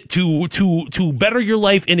use it to better your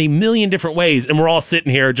life in a million different ways, and we're all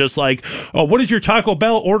sitting here just like, oh, what does your Taco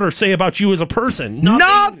Bell order say about you as a person?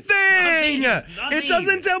 Nothing. It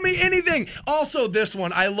doesn't tell me anything. Also, this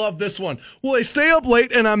one, I love this one. Well, I stay up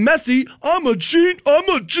late and I'm messy. I'm a genius.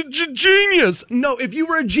 No, if you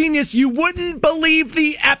were a genius, you wouldn't believe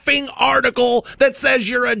the effing article that says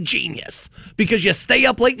you're a genius because you stay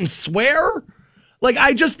up late and swear. Like,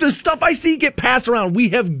 the stuff I see get passed around. We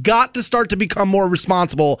have got to start to become more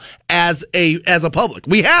responsible as a public.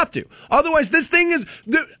 We have to. Otherwise, this thing is...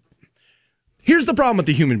 Here's the problem with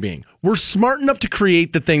the human being. We're smart enough to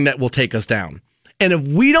create the thing that will take us down. And if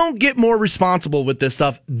we don't get more responsible with this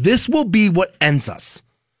stuff, this will be what ends us.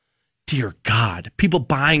 Dear God, people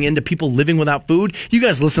buying into people living without food. You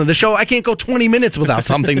guys listen to the show. I can't go 20 minutes without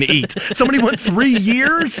something to eat. Somebody went 3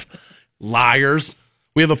 years? Liars.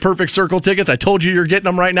 We have a Perfect Circle tickets. I told you you're getting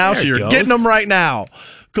them right now, so you're getting them right now.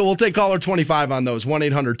 Cool. We'll take caller 25 on those.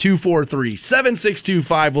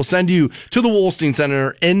 1-800-243-7625. We'll send you to the Wolstein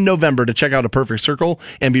Center in November to check out a Perfect Circle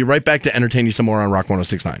and be right back to entertain you some more on Rock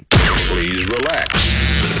 106.9. Please relax.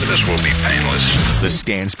 This will be painless. The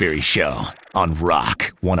Stansbury Show on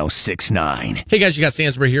Rock 106.9. Hey guys, you got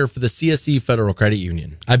Stansbury here for the CSE Federal Credit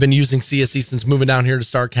Union. I've been using CSE since moving down here to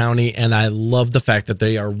Stark County, and I love the fact that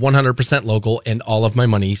they are 100% local and all of my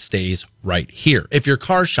money stays right here. If you're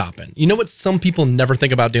car shopping, you know what some people never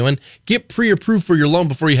think about doing? Get pre-approved for your loan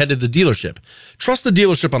before you head to the dealership. Trust the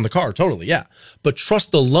dealership on the car, totally, yeah. But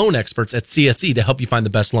trust the loan experts at CSE to help you find the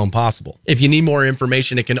best loan possible. If you need more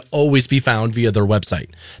information, it can always be found via their website.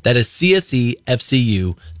 That is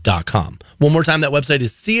csefcu.com. One more time, that website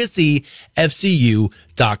is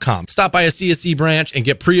csefcu.com. Stop by a CSE branch and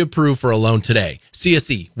get pre-approved for a loan today.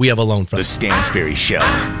 CSE, we have a loan for The Stansbury Show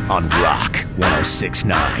on Rock 106.9.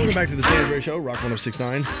 Welcome back to the Stansbury Show, Rock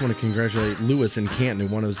 106.9. I want to congratulate Lewis in Canton,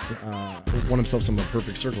 who won himself some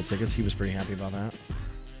Perfect Circle tickets. He was pretty happy about that.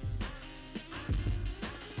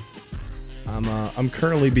 I'm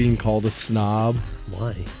currently being called a snob.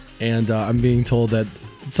 Why? And I'm being told that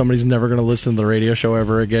somebody's never going to listen to the radio show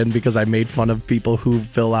ever again because I made fun of people who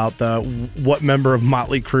fill out the what member of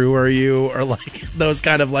Motley Crue are you, or like those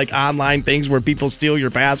kind of like online things where people steal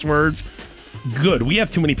your passwords. Good. We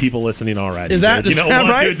have too many people listening already. Is that, dude. You know that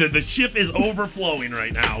what, right? dude? The ship is overflowing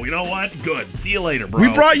right now. You know what? Good. See you later, bro.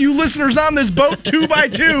 We brought you listeners on this boat 2 by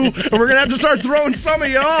 2, and we're gonna have to start throwing some of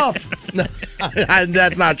you off. No,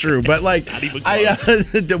 that's not true. But like,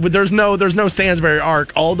 there's no Stansbury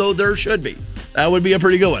arc, although there should be. That would be a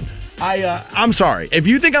pretty good one. I'm sorry. If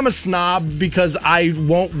you think I'm a snob because I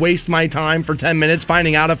won't waste my time for 10 minutes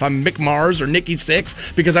finding out if I'm Mick Mars or Nikki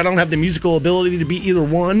Sixx because I don't have the musical ability to be either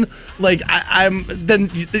one, like then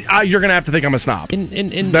you're gonna have to think I'm a snob.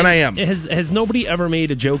 Then I am. Has nobody ever made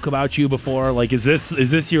a joke about you before? Like, is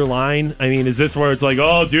this your line? I mean, is this where it's like,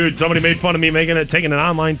 oh, dude, somebody made fun of me taking an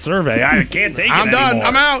online survey. I can't take it I'm done. anymore.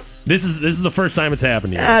 I'm out. This is the first time it's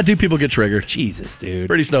happened here. Do people get triggered? Jesus, dude.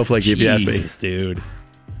 Pretty snowflakey, if you ask me. Jesus, dude.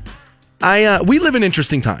 We live in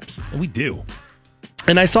interesting times. We do.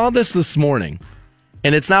 And I saw this morning,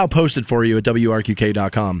 and it's now posted for you at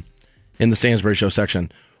WRQK.com in the Stansbury Show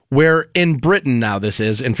section, where in Britain now this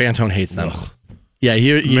is, and Fantone hates them. Ugh. Yeah,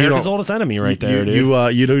 you America's oldest enemy right there,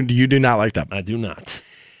 dude. You do not like them. I do not.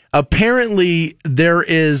 Apparently, there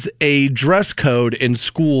is a dress code in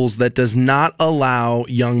schools that does not allow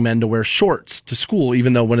young men to wear shorts to school,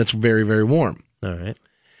 even though when it's very, very warm. All right.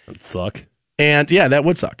 That would suck. And yeah, that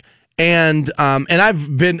would suck. And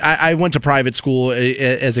I went to private school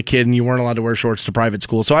as a kid, and you weren't allowed to wear shorts to private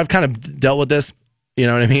school. So I've kind of dealt with this. You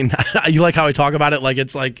know what I mean? You like how I talk about it like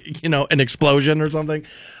it's like, an explosion or something.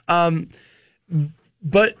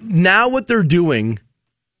 But now what they're doing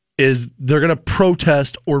is they're going to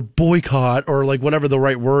protest or boycott or like whatever the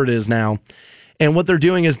right word is now. And what they're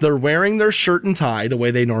doing is they're wearing their shirt and tie the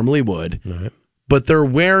way they normally would, right, but they're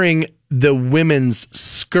wearing the women's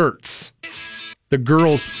skirts, the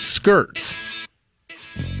girls' skirts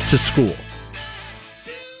to school.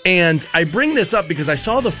 And I bring this up because I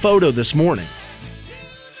saw the photo this morning.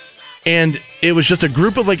 And it was just a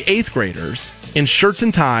group of like 8th graders in shirts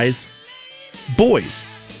and ties, boys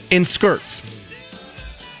in skirts.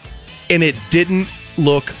 And it didn't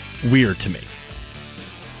look weird to me.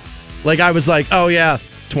 Like I was like, oh yeah,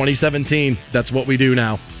 2017, that's what we do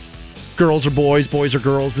now. Girls are boys, boys are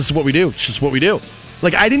girls. This is what we do. It's just what we do.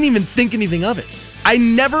 Like I didn't even think anything of it.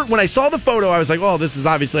 When I saw the photo, I was like, oh, this is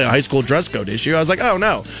obviously a high school dress code issue. I was like, oh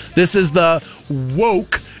no, this is the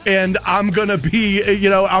woke, and I'm gonna be,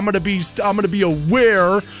 I'm gonna be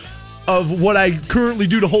aware of what I currently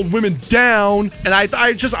do to hold women down. And I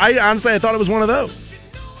honestly thought it was one of those.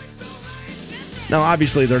 Now,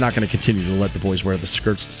 obviously, they're not going to continue to let the boys wear the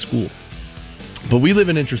skirts to school. But we live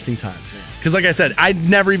in interesting times. Because, like I said, I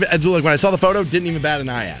never even, like when I saw the photo, didn't even bat an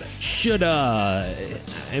eye at it.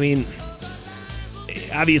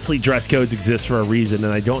 Obviously dress codes exist for a reason,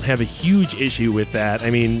 and I don't have a huge issue with that. I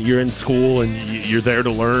mean, you're in school and you're there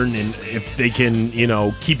to learn, and if they can,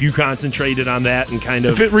 keep you concentrated on that and kind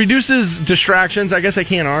of... If it reduces distractions, I guess I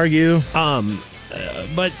can't argue.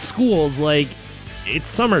 But schools, like... It's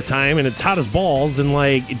summertime and it's hot as balls, and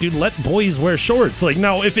like, dude, let boys wear shorts. Like,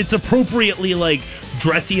 no, if it's appropriately like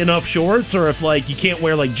dressy enough shorts, or if like you can't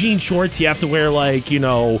wear like jean shorts, you have to wear like,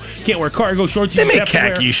 can't wear cargo shorts. They make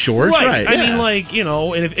khaki shorts, right? I mean, like,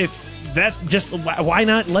 and if that just, why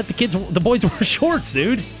not let the boys wear shorts,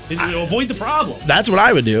 dude? Avoid the problem. That's what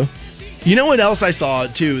I would do. You know what else I saw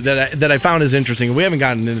too that I found is interesting. We haven't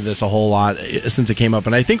gotten into this a whole lot since it came up,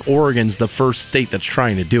 and I think Oregon's the first state that's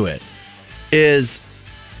trying to do it. Is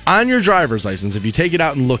on your driver's license, if you take it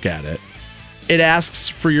out and look at it, it asks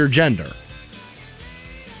for your gender.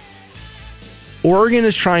 Oregon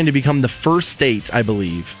is trying to become the first state, I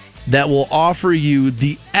believe, that will offer you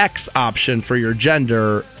the X option for your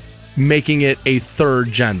gender, making it a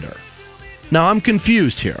third gender. Now, I'm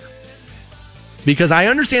confused here because I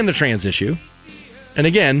understand the trans issue. And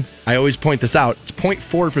again, I always point this out. It's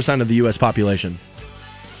 0.4% of the U.S. population.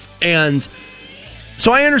 And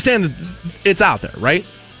so I understand that it's out there, right?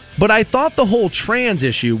 But I thought the whole trans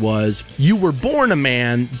issue was you were born a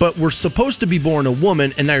man, but were supposed to be born a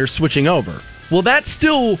woman, and now you're switching over. Well, that's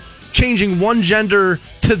still changing one gender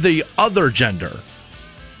to the other gender.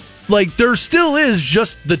 like there still is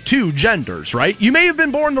just the two genders, right? You may have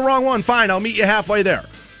been born the wrong one. Fine, I'll meet you halfway there.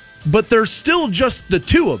 But there's still just the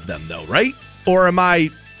two of them, though, right? Or am I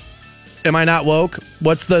not woke?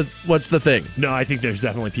 What's the thing? No, I think there's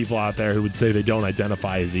definitely people out there who would say they don't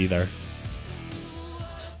identify as either.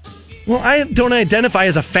 Well, I don't identify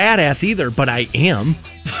as a fat ass either, but I am.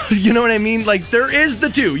 You know what I mean? Like, there is the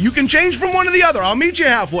two. You can change from one to the other. I'll meet you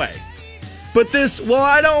halfway. But this, well,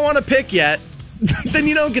 I don't want to pick yet, then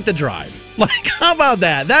you don't get the drive. Like, how about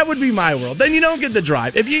that? That would be my world. Then you don't get the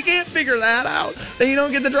drive. If you can't figure that out, then you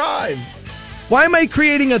don't get the drive. Why am I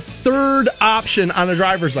creating a third option on a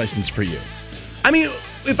driver's license for you? I mean,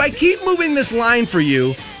 if I keep moving this line for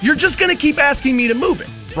you, you're just going to keep asking me to move it,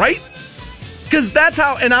 right? Because that's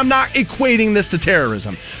how, and I'm not equating this to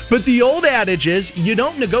terrorism, but the old adage is you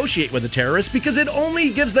don't negotiate with a terrorist because it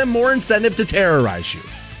only gives them more incentive to terrorize you.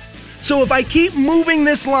 So if I keep moving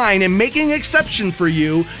this line and making exception for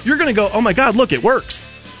you, you're going to go, oh my God, look, it works.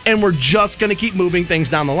 And we're just going to keep moving things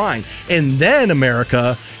down the line. And then,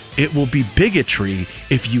 America, it will be bigotry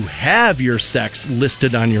if you have your sex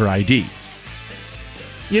listed on your ID.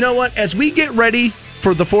 You know what? As we get ready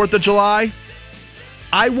for the 4th of July,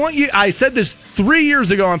 I said this 3 years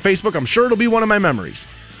ago on Facebook. I'm sure it'll be one of my memories.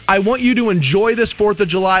 I want you to enjoy this 4th of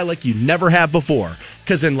July like you never have before.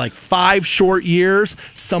 Because in like 5 short years,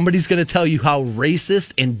 somebody's going to tell you how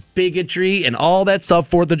racist and bigotry and all that stuff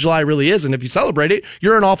 4th of July really is. And if you celebrate it,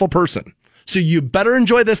 you're an awful person. So you better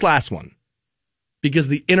enjoy this last one. Because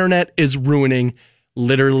the internet is ruining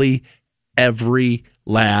literally every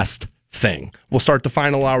last thing. We'll start the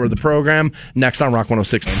final hour of the program next on Rock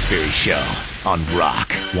 106. Stansbury Show on Rock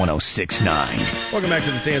 106.9. Welcome back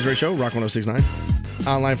to the Stansbury Show, Rock 106.9.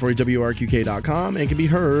 Online for you, WRQK.com, and can be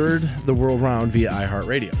heard the world round via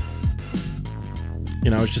iHeartRadio.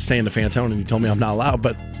 You know, I was just saying to Fantone, and he told me I'm not allowed,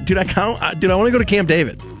 but dude, I want to go to Camp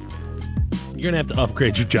David. You're going to have to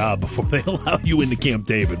upgrade your job before they allow you into Camp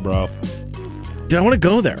David, bro. Dude, I want to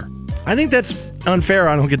go there. I think that's unfair.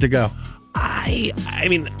 I don't get to go. I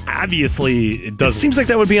mean, obviously, it doesn't. It seems like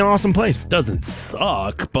that would be an awesome place. Doesn't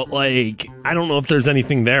suck, but like, I don't know if there's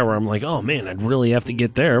anything there where I'm like, oh man, I'd really have to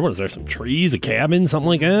get there. What is there? Some trees, a cabin, something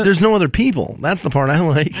like that? There's no other people. That's the part I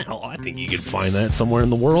like. I think you could find that somewhere in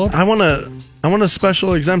the world. I want a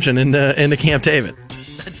special exemption into Camp David.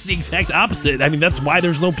 That's the exact opposite. I mean, that's why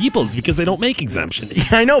there's no people, is because they don't make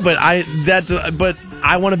exemptions. Yeah, I know, but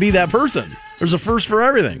I want to be that person. There's a first for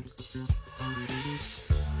everything.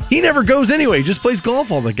 He never goes anyway. He just plays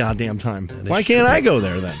golf all the goddamn time. Why can't I go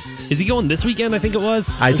there then? Is he going this weekend? I think it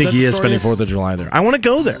was. I think he is spending 4th of July there. I want to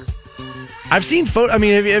go there. I've seen photos. I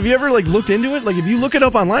mean, have you ever like looked into it? Like, if you look it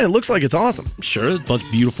up online, it looks like it's awesome. Sure, a bunch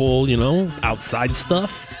of beautiful, outside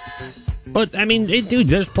stuff. But I mean, dude,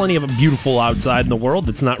 there's plenty of beautiful outside in the world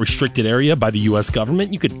that's not restricted area by the U.S.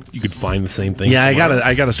 government. You could find the same thing. Yeah,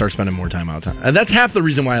 I gotta start spending more time outside. And that's half the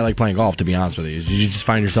reason why I like playing golf. To be honest with you, you just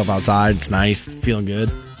find yourself outside. It's nice, feeling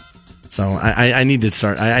good. So I need to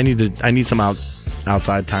start. I need some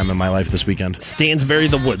outside time in my life this weekend. Stansbury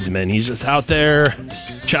the woodsman. He's just out there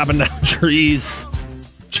chopping down trees,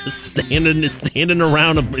 just standing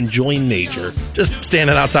around enjoying nature. Just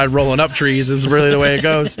standing outside rolling up trees is really the way it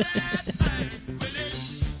goes.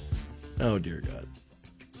 Oh dear God.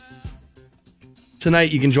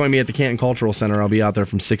 Tonight you can join me at the Canton Cultural Center. I'll be out there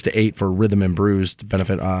from 6 to 8 for Rhythm and Brews to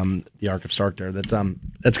benefit the Ark of Stark there. That's going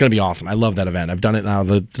to be awesome. I love that event. I've done it now.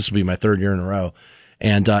 This will be my 3rd year in a row.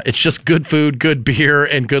 And it's just good food, good beer,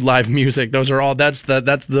 and good live music. Those are all 3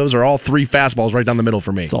 fastballs right down the middle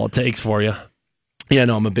for me. That's all it takes for you. Yeah,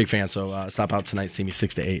 no, I'm a big fan. So stop out tonight, see me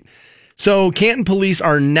 6 to 8. So Canton police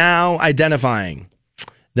are now identifying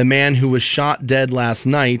the man who was shot dead last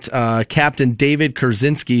night. Captain David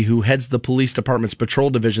Kurzinski, who heads the police department's patrol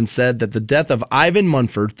division, said that the death of Ivan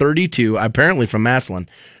Munford, 32, apparently from Massillon,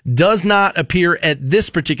 does not appear at this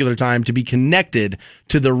particular time to be connected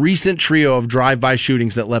to the recent trio of drive-by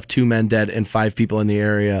shootings that left 2 men dead and 5 people in the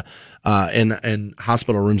area in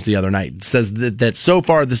hospital rooms the other night. It says that so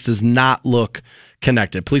far this does not look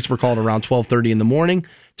connected. Police were called around 12:30 in the morning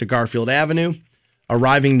to Garfield Avenue,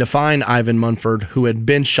 arriving to find Ivan Munford, who had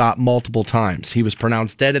been shot multiple times. He was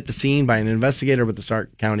pronounced dead at the scene by an investigator with the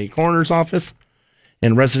Stark County Coroner's Office,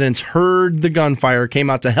 and residents heard the gunfire, came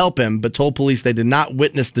out to help him, but told police they did not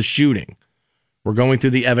witness the shooting. We're going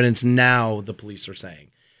through the evidence now, the police are saying.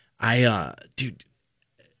 Dude,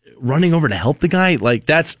 running over to help the guy, like,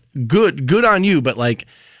 that's good on you, but, like,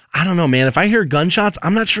 I don't know, man. If I hear gunshots,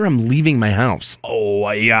 I'm not sure I'm leaving my house. Oh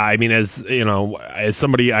yeah, I mean, as you know, as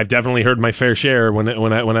somebody, I've definitely heard my fair share when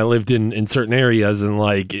I lived in certain areas, and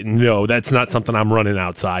like, no, that's not something I'm running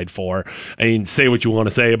outside for. I mean, say what you want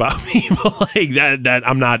to say about me, but like that,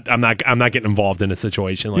 I'm not getting involved in a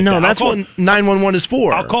situation like that. No, that's what 911 is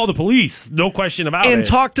for. I'll call the police, no question about it, and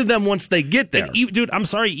talk to them once they get there. And, dude, I'm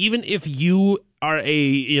sorry, even if you are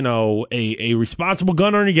a responsible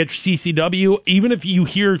gun owner, you get your CCW, even if you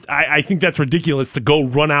hear, I think that's ridiculous to go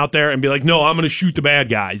run out there and be like, no, I'm going to shoot the bad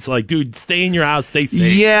guys. Like, dude, stay in your house, stay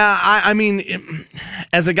safe. Yeah, I mean,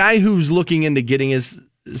 as a guy who's looking into getting his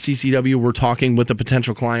CCW, we're talking with a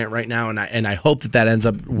potential client right now, and I hope that ends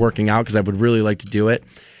up working out because I would really like to do it.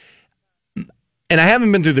 And I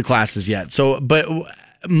haven't been through the classes yet, but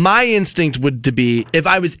my instinct would to be, if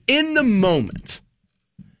I was in the moment,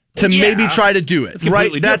 to maybe try to do it,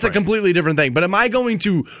 right? That's a completely different thing. But am I going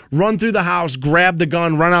to run through the house, grab the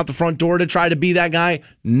gun, run out the front door to try to be that guy?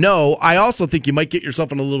 No. I also think you might get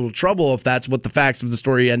yourself in a little trouble if that's what the facts of the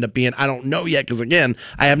story end up being. I don't know yet because, again,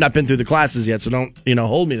 I have not been through the classes yet, so don't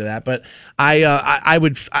hold me to that. But I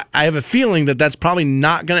have a feeling that that's probably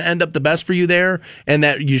not going to end up the best for you there, and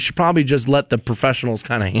that you should probably just let the professionals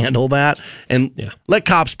kind of handle that and let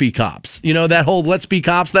cops be cops. That whole let's be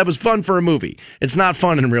cops, that was fun for a movie. It's not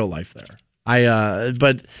fun in real life there.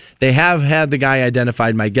 But they have had the guy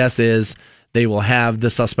identified. My guess is they will have the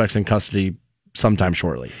suspects in custody sometime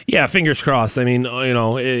shortly. Yeah, fingers crossed. I mean,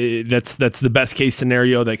 that's the best case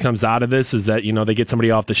scenario that comes out of this is that they get somebody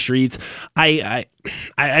off the streets. I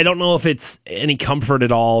don't know if it's any comfort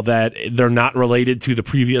at all that they're not related to the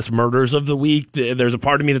previous murders of the week. There's a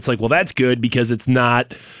part of me that's like, well, that's good because it's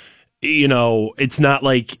not. It's not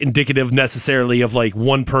like indicative necessarily of like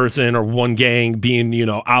one person or one gang being,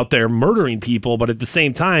 out there murdering people. But at the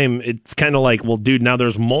same time, it's kind of like, well, dude, now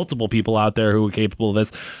there's multiple people out there who are capable of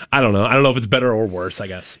this. I don't know. I don't know if it's better or worse, I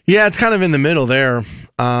guess. Yeah, it's kind of in the middle there.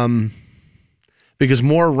 Because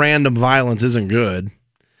more random violence isn't good.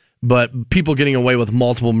 But people getting away with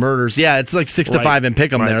multiple murders, yeah, it's like 6 to 5 and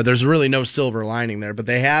pick 'em there. There's really no silver lining there. But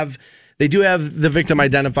they do have the victim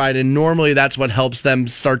identified, and normally that's what helps them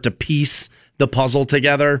start to piece the puzzle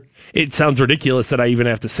together. It sounds ridiculous that I even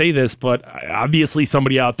have to say this, but obviously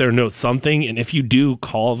somebody out there knows something, and if you do,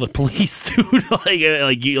 call the police, dude.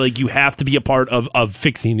 like you have to be a part of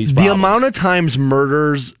fixing these problems. The amount of times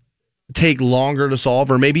murders take longer to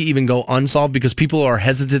solve or maybe even go unsolved because people are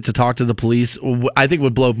hesitant to talk to the police, I think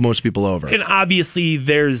would blow most people over. And obviously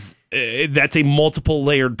that's a multiple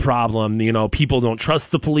layered problem. People don't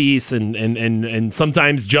trust the police and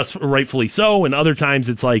sometimes just rightfully so. And other times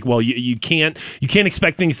it's like, well, you can't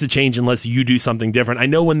expect things to change unless you do something different. I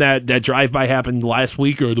know when that drive-by happened last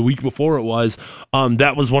week or the week before it was,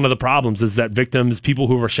 that was one of the problems is that people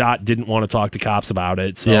who were shot didn't want to talk to cops about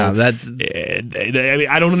it. So yeah,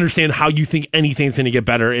 I don't understand how you think anything's going to get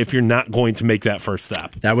better if you're not going to make that first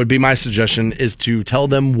step. That would be my suggestion, is to tell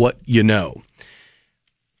them what you know.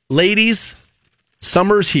 Ladies,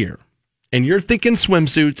 summer's here, and you're thinking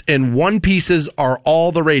swimsuits, and one pieces are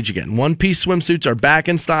all the rage again. One piece swimsuits are back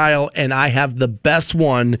in style, and I have the best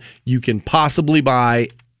one you can possibly buy,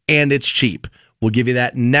 and it's cheap. We'll give you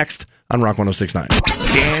that next on Rock 106.9.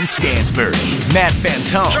 Dan Stansbury, Matt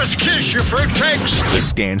Fantone. Just kiss your fruitcakes. The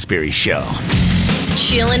Stansbury Show.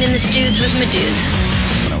 Chilling in the studs with my dudes.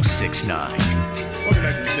 106.9. Welcome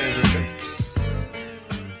back to the Stansbury Show.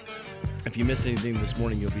 If you missed anything this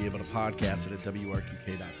morning, you'll be able to podcast it at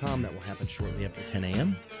WRQK.com. That will happen shortly after 10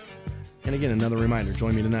 a.m. And again, another reminder,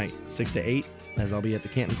 join me tonight, 6 to 8, as I'll be at the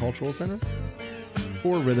Canton Cultural Center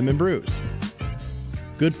for Rhythm and Brews.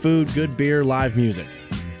 Good food, good beer, live music.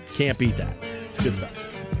 Can't beat that. It's good stuff.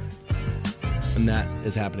 And that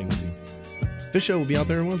is happening this evening. Fish Show will be out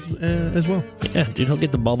there as well. Yeah, dude, he'll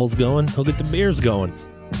get the bubbles going. He'll get the beers going.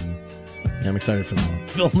 Yeah, I'm excited for that one.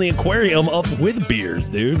 Filling the aquarium up with beers,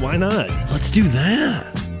 dude. Why not? Let's do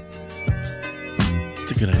that.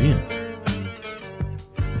 That's a good idea.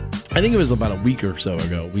 I think it was about a week or so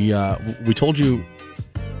ago. We told you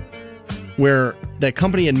where that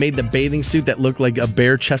company had made the bathing suit that looked like a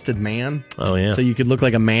bare-chested man. Oh, yeah. So you could look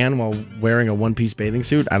like a man while wearing a one-piece bathing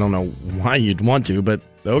suit. I don't know why you'd want to, but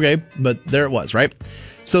okay. But there it was, right?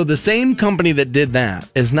 So the same company that did that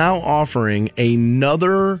is now offering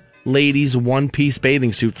another ladies' one-piece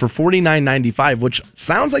bathing suit for $49.95, which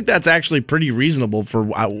sounds like that's actually pretty reasonable for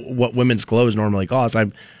what women's clothes normally cost. I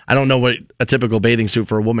don't know what a typical bathing suit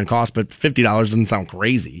for a woman costs, but $50 doesn't sound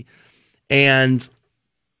crazy. And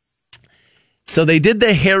so they did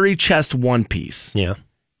the hairy chest one-piece. Yeah.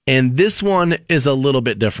 And this one is a little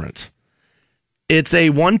bit different. It's a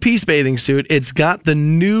one-piece bathing suit. It's got the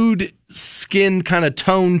nude skin kind of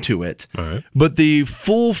tone to it. All right. But the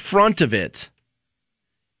full front of it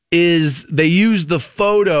is, they use the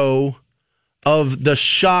photo of the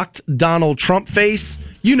shocked Donald Trump face.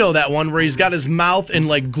 You know that one where he's got his mouth in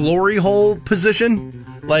like glory hole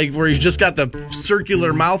position, like where he's just got the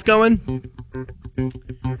circular mouth going.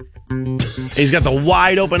 He's got the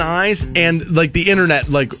wide open eyes, and like the internet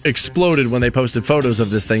like exploded when they posted photos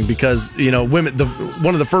of this thing because, you know, women,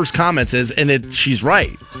 one of the first comments is, and she's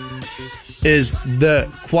right, is the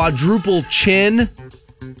quadruple chin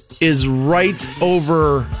is right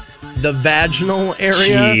over the vaginal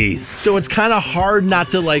area. Jeez. So it's kind of hard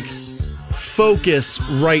not to like focus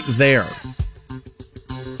right there.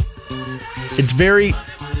 It's very,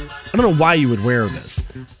 I don't know why you would wear this.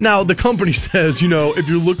 Now, the company says, you know, if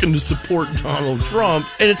you're looking to support Donald Trump,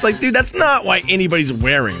 and it's like, dude, that's not why anybody's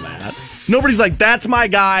wearing that. Nobody's like, that's my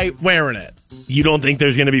guy wearing it. You don't think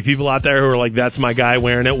there's going to be people out there who are like, that's my guy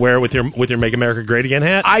wearing it, wear it with your Make America Great Again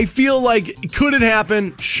hat? I feel like, could it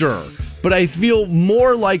happen? Sure. But I feel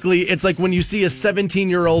more likely it's like when you see a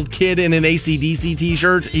 17-year-old kid in an AC/DC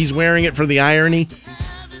t-shirt, he's wearing it for the irony.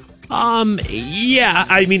 Yeah,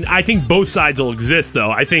 I mean, I think both sides will exist, though.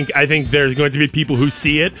 I think there's going to be people who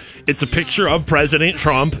see it. It's a picture of President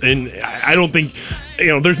Trump, and I don't think, you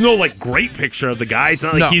know, there's no, like, great picture of the guy. It's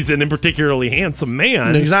not like he's an particularly handsome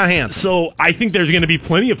man. No, he's not handsome. So I think there's going to be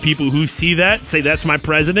plenty of people who see that, say, that's my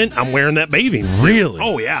president, I'm wearing that bathing suit. Really?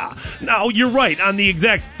 Oh, yeah. No, you're right. On the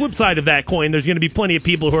exact flip side of that coin, there's going to be plenty of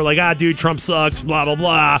people who are like, dude, Trump sucks, blah, blah,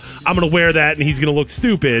 blah. I'm going to wear that, and he's going to look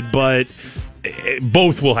stupid, but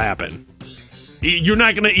both will happen. You're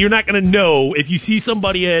not gonna know if you see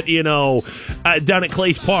somebody at down at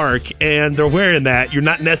Clays Park and they're wearing that. You're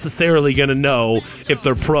not necessarily gonna know if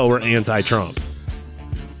they're pro or anti-Trump.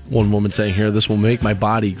 One woman saying here, "This will make my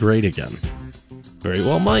body great again." Very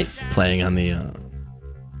well might. Playing on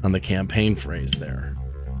the campaign phrase there.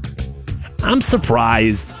 I'm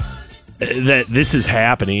surprised that this is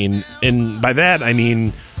happening, and by that I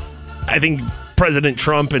mean I think President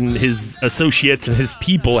Trump and his associates and his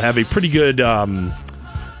people have a pretty good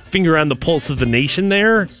finger on the pulse of the nation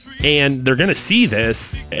there, and they're going to see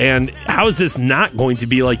this. And how is this not going to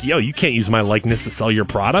be like, yo, you can't use my likeness to sell your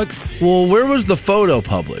products? Well, where was the photo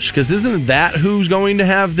published? Because isn't that who's going to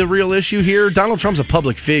have the real issue here? Donald Trump's a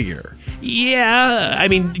public figure. Yeah, I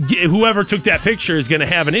mean, whoever took that picture is going to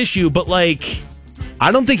have an issue, but like,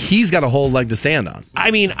 I don't think he's got a whole leg to stand on. I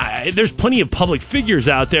mean, there's plenty of public figures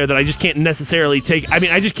out there that I just can't necessarily take. I mean,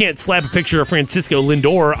 I just can't slap a picture of Francisco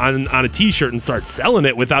Lindor on a T-shirt and start selling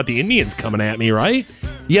it without the Indians coming at me, right?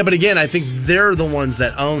 Yeah, but again, I think they're the ones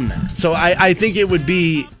that own that. So I think it would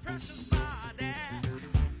be...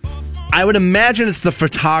 I would imagine it's the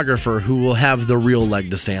photographer who will have the real leg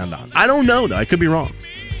to stand on. I don't know, though. I could be wrong.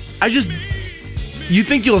 You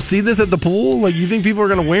think you'll see this at the pool? Like, you think people are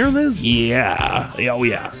going to wear this? Yeah. Oh,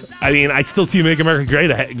 yeah. I mean, I still see Make America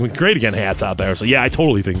Great Again hats out there. So, yeah, I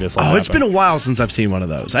totally think this will happen. It's been a while since I've seen one of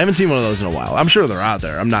those. I haven't seen one of those in a while. I'm sure they're out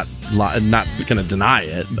there. I'm not going to deny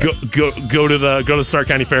it. Go to the Stark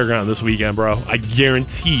County Fairground this weekend, bro. I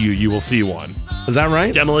guarantee you will see one. Is that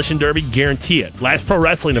right? Demolition Derby, guarantee it. Last pro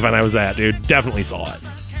wrestling event I was at, dude, definitely saw it.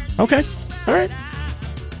 Okay. All right.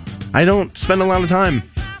 I don't spend a lot of time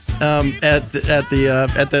at the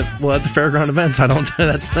fairground events. I don't.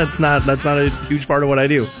 That's not a huge part of what I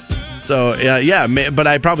do. So yeah, but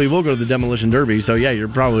I probably will go to the Demolition Derby. So yeah, you're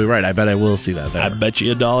probably right. I bet I will see that there. I bet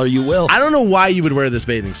you $1 you will. I don't know why you would wear this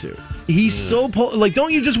bathing suit. He's so like,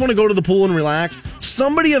 don't you just want to go to the pool and relax?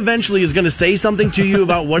 Somebody eventually is going to say something to you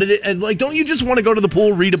about what it is. And like, don't you just want to go to the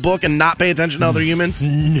pool, read a book, and not pay attention to other humans?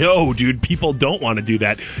 No, dude. People don't want to do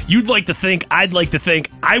that. You'd like to think, I'd like to think,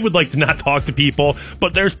 I would like to not talk to people,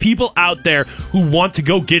 but there's people out there who want to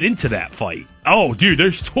go get into that fight. Oh, dude,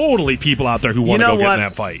 there's totally people out there who want to go get in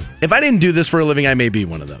that fight. If I didn't do this for a living, I may be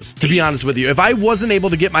one of those, to be honest with you. If I wasn't able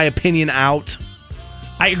to get my opinion out...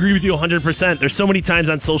 I agree with you 100%. There's so many times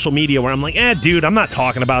on social media where I'm like, dude, I'm not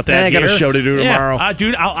talking about that. I got a show to do tomorrow.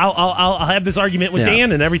 Dude, I'll have this argument with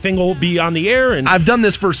Dan, and everything will be on the air. And I've done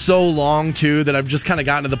this for so long too that I've just kind of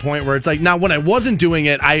gotten to the point where it's like, now when I wasn't doing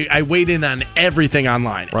it, I weighed in on everything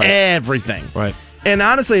online, everything, right. And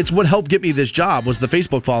honestly, it's what helped get me this job was the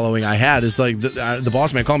Facebook following I had. Is like the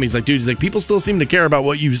boss man called me. He's like, dude, he's like, people still seem to care about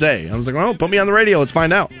what you say. I was like, well, put me on the radio. Let's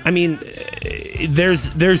find out. I mean,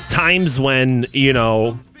 there's times when,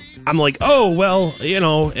 I'm like, oh, well,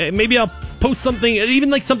 maybe I'll post something,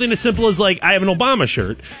 even like something as simple as like, I have an Obama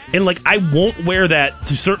shirt, and like, I won't wear that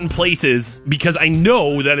to certain places because I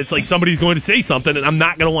know that it's like somebody's going to say something and I'm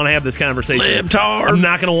not going to want to have this conversation. Libtard. I'm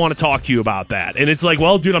not going to want to talk to you about that. And it's like,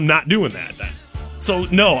 well, dude, I'm not doing that then. So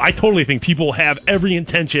no, I totally think people have every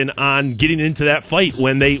intention on getting into that fight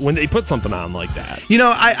when they put something on like that. You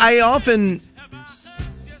know, I often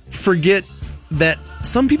forget that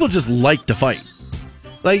some people just like to fight.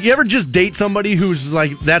 Like, you ever just date somebody who's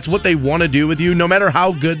like, that's what they want to do with you, no matter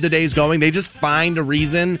how good the day's going? They just find a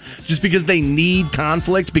reason just because they need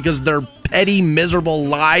conflict, because their petty, miserable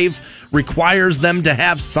life requires them to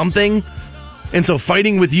have something. And so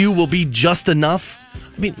fighting with you will be just enough.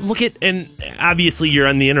 I mean, and obviously you're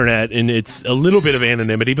on the internet and it's a little bit of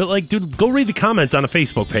anonymity, but like, dude, go read the comments on a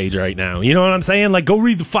Facebook page right now. You know what I'm saying? Like, go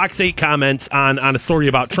read the Fox 8 comments on a story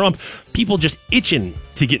about Trump. People just itching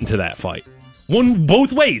to get into that fight.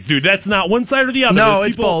 Both ways, dude. That's not one side or the other. No,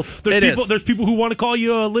 it's both. There's people who want to call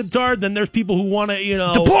you a libtard, then there's people who want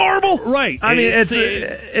to, deplorable. Right. I mean,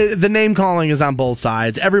 the name calling is on both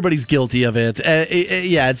sides. Everybody's guilty of it.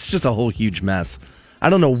 Yeah, it's just a whole huge mess. I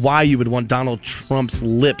don't know why you would want Donald Trump's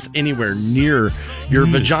lips anywhere near your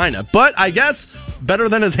vagina, but I guess better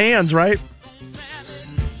than his hands, right?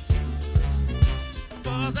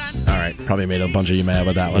 All right, probably made a bunch of you mad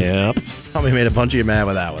with that one. Yep. Probably made a bunch of you mad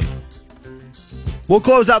with that one. We'll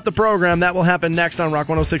close out the program. That will happen next on Rock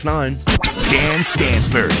 106.9. Dan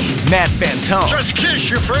Stansbury, Matt Fantone. Just kiss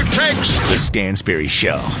your fruitcakes. The Stansbury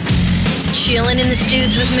Show. Chilling in the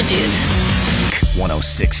studs with my dudes.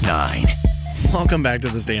 106.9. Welcome back to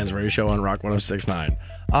the Stansbury Show on Rock 106.9.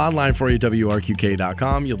 Online for you,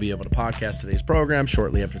 WRQK.com. You'll be able to podcast today's program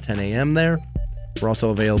shortly after 10 a.m. there. We're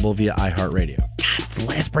also available via iHeartRadio. God, it's the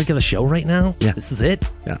last break of the show right now? Yeah. This is it?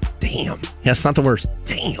 Yeah. Damn. Yeah, it's not the worst.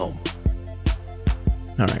 Damn.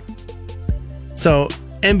 All right. So,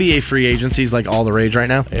 NBA free agency's like all the rage right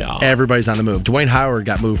now. Yeah. Everybody's on the move. Dwight Howard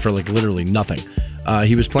got moved for like literally nothing.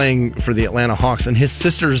 He was playing for the Atlanta Hawks, and his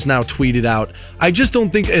sister's now tweeted out, "I just don't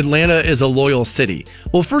think Atlanta is a loyal city."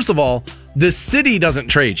 Well, first of all, the city doesn't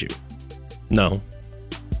trade you. No.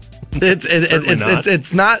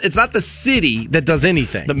 It's not the city that does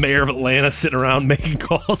anything. The mayor of Atlanta sitting around making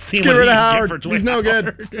calls. Seeing get what rid he of can Howard. get for Dwight He's no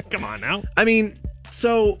Howard. good. Come on now. I mean,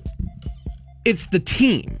 so it's the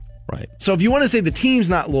team. Right. So if you want to say the team's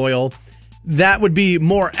not loyal, that would be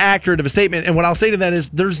more accurate of a statement. And what I'll say to that is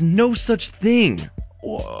there's no such thing.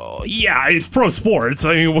 Well, yeah, it's pro sports.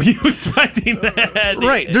 I mean, what are you expecting that?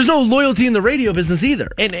 Right. There's no loyalty in the radio business either.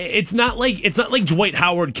 And it's not like Dwight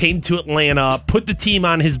Howard came to Atlanta, put the team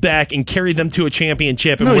on his back, and carried them to a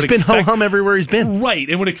championship. And no, he's been hum everywhere he's been. Right,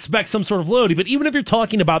 and would expect some sort of loyalty. But even if you're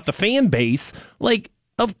talking about the fan base, like,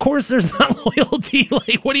 of course there's not loyalty.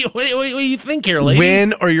 Like, what do you think here, lady?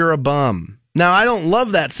 Win or you're a bum. Now, I don't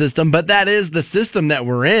love that system, but that is the system that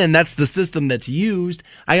we're in. That's the system that's used.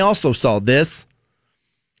 I also saw this.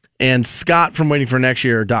 And Scott from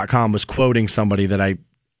waitingfornextyear.com was quoting somebody that I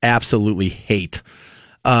absolutely hate.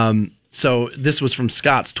 So this was from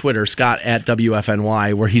Scott's Twitter, Scott at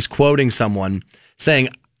WFNY, where he's quoting someone saying,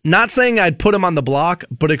 not saying I'd put him on the block,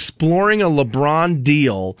 but exploring a LeBron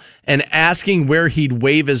deal and asking where he'd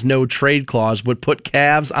waive his no trade clause would put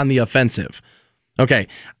Cavs on the offensive. Okay,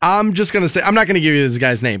 I'm just going to say, I'm not going to give you this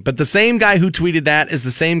guy's name, but the same guy who tweeted that is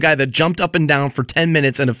the same guy that jumped up and down for 10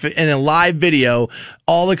 minutes in a live video,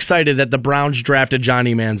 all excited that the Browns drafted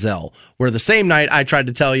Johnny Manziel, where the same night I tried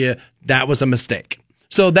to tell you that was a mistake.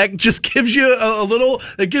 So that just gives you a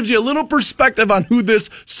little perspective on who this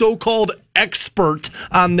so-called expert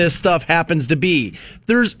on this stuff happens to be.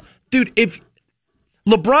 If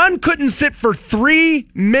LeBron couldn't sit for 3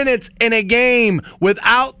 minutes in a game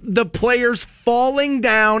without the players falling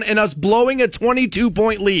down and us blowing a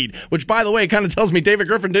 22-point lead, which, by the way, kind of tells me David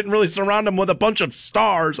Griffin didn't really surround him with a bunch of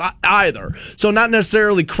stars either. So not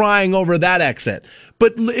necessarily crying over that exit.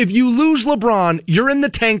 But if you lose LeBron, you're in the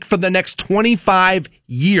tank for the next 25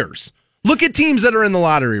 years. Look at teams that are in the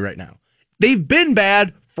lottery right now. They've been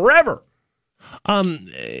bad forever.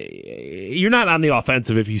 You're not on the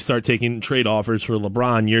offensive if you start taking trade offers for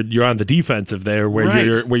LeBron. You're on the defensive there, where right.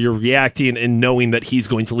 you're reacting and knowing that he's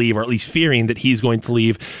going to leave, or at least fearing that he's going to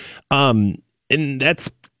leave. And that's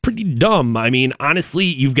pretty dumb. I mean, honestly,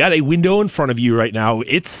 you've got a window in front of you right now.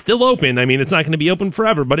 It's still open. I mean, it's not going to be open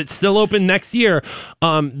forever, but it's still open next year.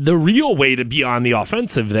 The real way to be on the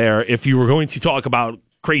offensive there, if you were going to talk about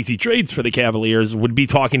crazy trades for the Cavaliers, would be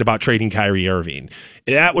talking about trading Kyrie Irving.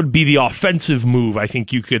 That would be the offensive move I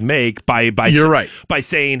think you could make by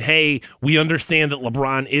saying, hey, we understand that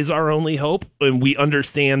LeBron is our only hope, and we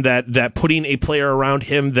understand that putting a player around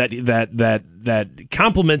him that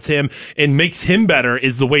complements him and makes him better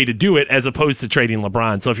is the way to do it, as opposed to trading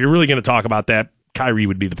LeBron. So if you're really going to talk about that, Kyrie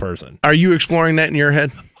would be the person. Are you exploring that in your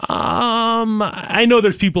head? I know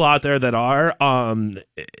there's people out there that are.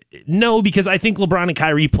 No, because I think LeBron and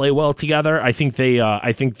Kyrie play well together. I think they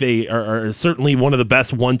are certainly one of the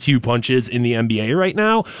best 1-2 punches in the NBA right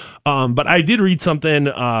now. But I did read something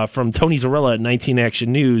from Tony Zarella at 19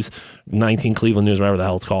 Action News, 19 Cleveland News, whatever the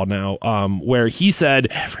hell it's called now, where he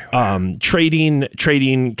said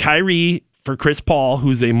trading Kyrie for Chris Paul,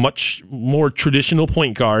 who's a much more traditional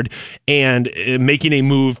point guard, and making a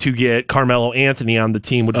move to get Carmelo Anthony on the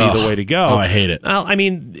team would be the way to go. Oh, I hate it. Well, I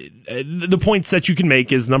mean, the points that you can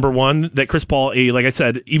make is, number one, that Chris Paul, like I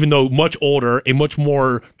said, even though much older, a much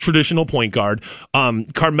more traditional point guard,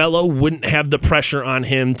 Carmelo wouldn't have the pressure on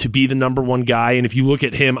him to be the number one guy. And if you look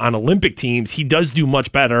at him on Olympic teams, he does do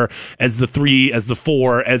much better as the 3, as the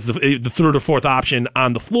 4, as the third or fourth option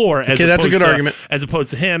on the floor. Okay, that's a good argument. As opposed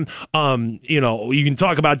to him. You can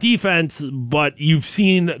talk about defense, but you've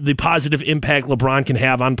seen the positive impact LeBron can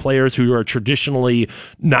have on players who are traditionally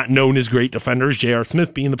not known as great defenders, J.R.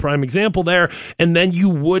 Smith being the prime example there. And then you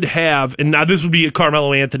would have, and now this would be a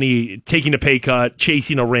Carmelo Anthony taking a pay cut,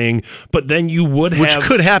 chasing a ring, but then you would have... Which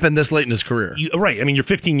could happen this late in his career. Right. I mean, you're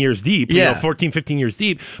 15 years deep, 14, 15 years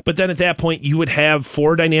deep. But then at that point, you would have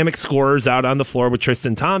 4 dynamic scorers out on the floor with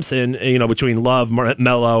Tristan Thompson, between Love,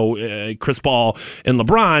 Melo, Chris Paul, and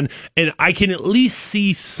LeBron. And I can at least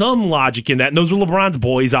see some logic in that. And those are LeBron's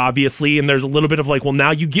boys, obviously. And there's a little bit of like, well,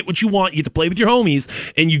 now you get what you want. You get to play with your homies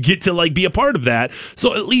and you get to like be a part of that.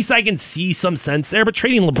 So at least I can see some sense there. But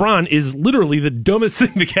trading LeBron is literally the dumbest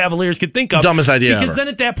thing the Cavaliers could think of. Dumbest idea Because ever. then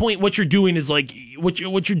at that point, what you're doing is like, what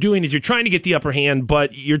you're doing is you're trying to get the upper hand,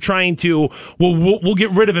 but you're trying to, we'll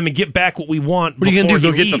get rid of him and get back what we want. What are you going to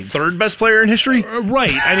do? Go leaves. get the third best player in history?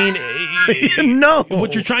 Right. I mean, no.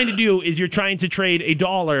 What you're trying to do is you're trying to trade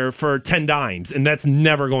 $1 for 10 dimes, and that's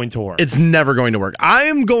never going to work. It's never going to work. I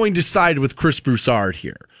am going to side with Chris Broussard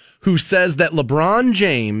here, who says that LeBron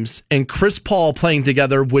James and Chris Paul playing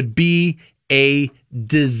together would be a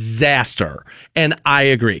disaster. And I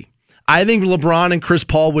agree. I think LeBron and Chris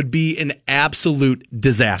Paul would be an absolute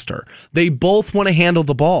disaster. They both want to handle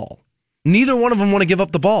the ball. Neither one of them want to give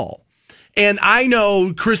up the ball. And I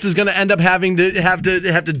know Chris is going to end up having to have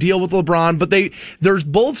to deal with LeBron, but they're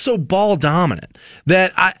both so ball dominant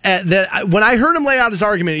that when I heard him lay out his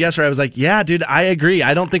argument yesterday, I was like, yeah, dude, I agree.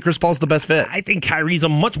 I don't think Chris Paul's the best fit. I think Kyrie's a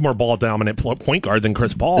much more ball dominant point guard than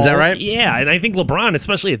Chris Paul. Is that right? Yeah, and I think LeBron,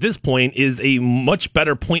 especially at this point, is a much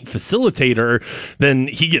better point facilitator than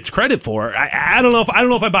he gets credit for. I don't know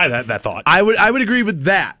if I buy that thought. I would agree with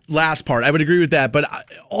that last part. I would agree with that, but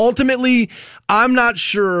ultimately, I'm not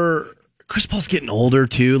sure. Chris Paul's getting older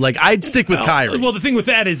too. Like, I'd stick with Kyrie. Well, the thing with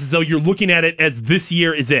that is though you're looking at it as this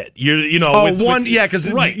year is it. Because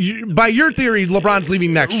by your theory, LeBron's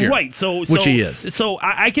leaving next year, right? Which he is. So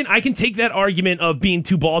I can take that argument of being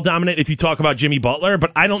too ball dominant if you talk about Jimmy Butler,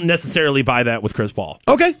 but I don't necessarily buy that with Chris Paul.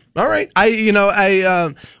 Okay, all right.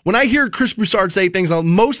 When I hear Chris Broussard say things,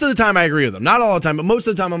 most of the time I agree with him. Not all the time, but most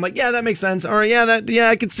of the time I'm like, yeah, that makes sense. Or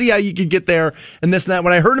I could see how you could get there and this and that.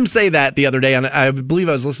 When I heard him say that the other day, and I believe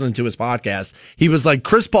I was listening to his podcast. He was like,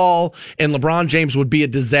 Chris Paul and LeBron James would be a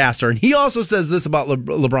disaster. And he also says this about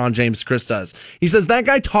LeBron James, Chris does. He says that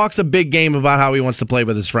guy talks a big game about how he wants to play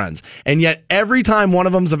with his friends. And yet every time one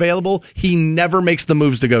of them's available, he never makes the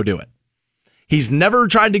moves to go do it. He's never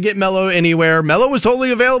tried to get Melo anywhere. Melo was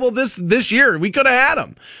totally available this year. We could have had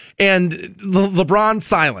him. And LeBron's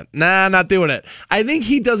silent. Nah, not doing it. I think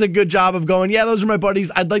he does a good job of going, yeah, those are my buddies.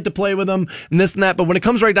 I'd like to play with them and this and that. But when it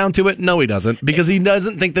comes right down to it, no, he doesn't. Because he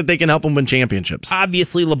doesn't think that they can help him win championships.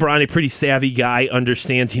 Obviously, LeBron, a pretty savvy guy,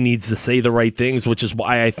 understands he needs to say the right things, which is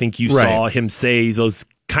why I think you saw him say those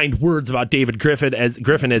kind words about David Griffin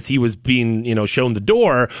as he was being, shown the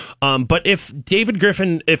door. But if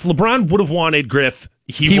LeBron would have wanted Griff,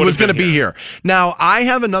 he was going to be here. Now, I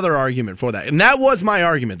have another argument for that. And that was my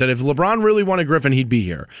argument, that if LeBron really wanted Griffin, he'd be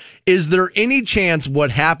here. Is there any chance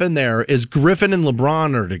what happened there is Griffin and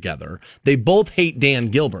LeBron are together? They both hate Dan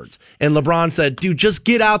Gilbert. And LeBron said, dude, just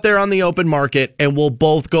get out there on the open market and we'll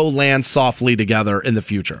both go land softly together in the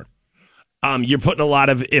future. You're putting a lot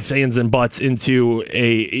of ifs, ands, and buts into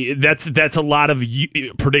that's a lot of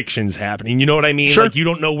predictions happening. You know what I mean? Sure. Like, you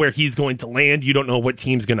don't know where he's going to land. You don't know what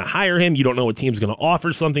team's going to hire him. You don't know what team's going to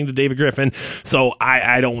offer something to David Griffin. So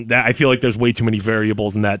I feel like there's way too many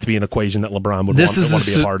variables in that to be an equation that LeBron would want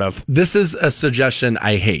to be a part of. This is a suggestion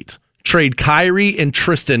I hate. Trade Kyrie and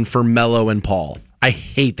Tristan for Melo and Paul. I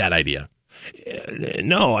hate that idea.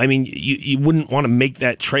 No, I mean you wouldn't want to make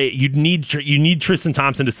that trade. You need Tristan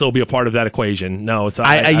Thompson to still be a part of that equation. No, so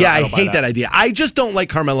I hate that idea. I just don't like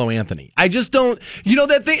Carmelo Anthony. I just don't. You know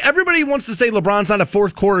that thing. Everybody wants to say LeBron's not a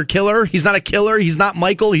fourth quarter killer. He's not a killer. He's not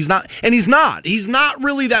Michael. He's not, and he's not. He's not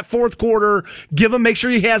really that fourth quarter. Make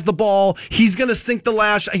sure he has the ball. He's gonna sink the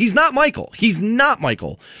last. He's not Michael. He's not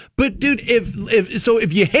Michael. But dude,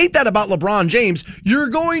 if you hate that about LeBron James, you're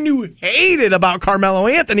going to hate it about Carmelo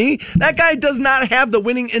Anthony. That guy does not have the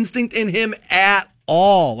winning instinct in him at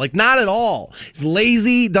all. Like, not at all. He's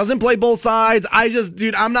lazy, doesn't play both sides.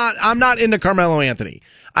 I'm not into Carmelo Anthony.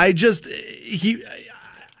 I think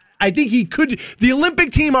he could. The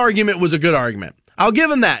Olympic team argument was a good argument. I'll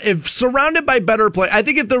give him that. If surrounded by better play, I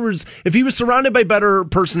think if he was surrounded by better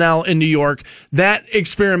personnel in New York, that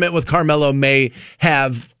experiment with Carmelo may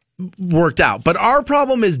have worked out. But our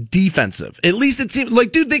problem is defensive. At least it seems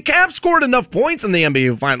like, dude, the Cavs scored enough points in the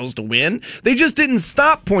NBA Finals to win. They just didn't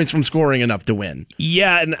stop points from scoring enough to win.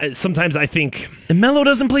 Yeah, and sometimes I think... And Melo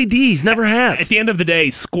doesn't play D's, never has. At the end of the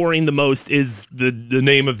day, scoring the most is the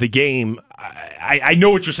name of the game. I know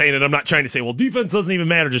what you're saying, and I'm not trying to say, well, defense doesn't even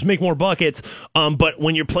matter, just make more buckets. But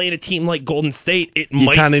when you're playing a team like Golden State, it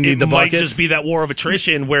might just be that war of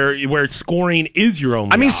attrition where scoring is your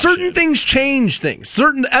only option. Certain things change things.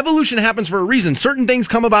 Certain evolution happens for a reason. Certain things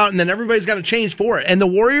come about, and then everybody's got to change for it. And the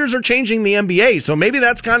Warriors are changing the NBA, so maybe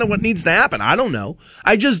that's kind of what needs to happen. I don't know.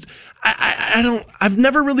 I've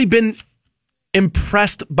never really been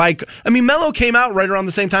impressed by... Melo came out right around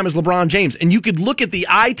the same time as LeBron James, and you could look at the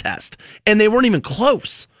eye test, and they weren't even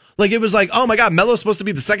close. Like, it was like, oh my God, Melo's supposed to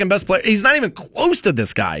be the second best player. He's not even close to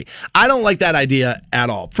this guy. I don't like that idea at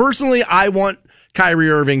all. Personally, I want Kyrie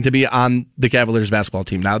Irving to be on the Cavaliers basketball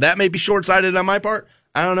team. Now, that may be short-sighted on my part.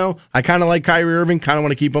 I don't know. I kind of like Kyrie Irving, kind of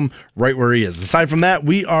want to keep him right where he is. Aside from that,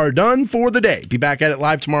 we are done for the day. Be back at it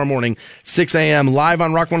live tomorrow morning, 6 a.m. live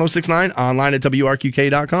on Rock 106.9, online at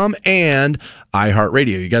WRQK.com, and iHeartRadio.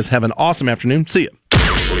 You guys have an awesome afternoon. See you.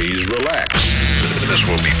 Please relax. This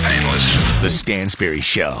will be painless. The Stansbury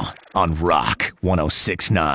Show on Rock 106.9.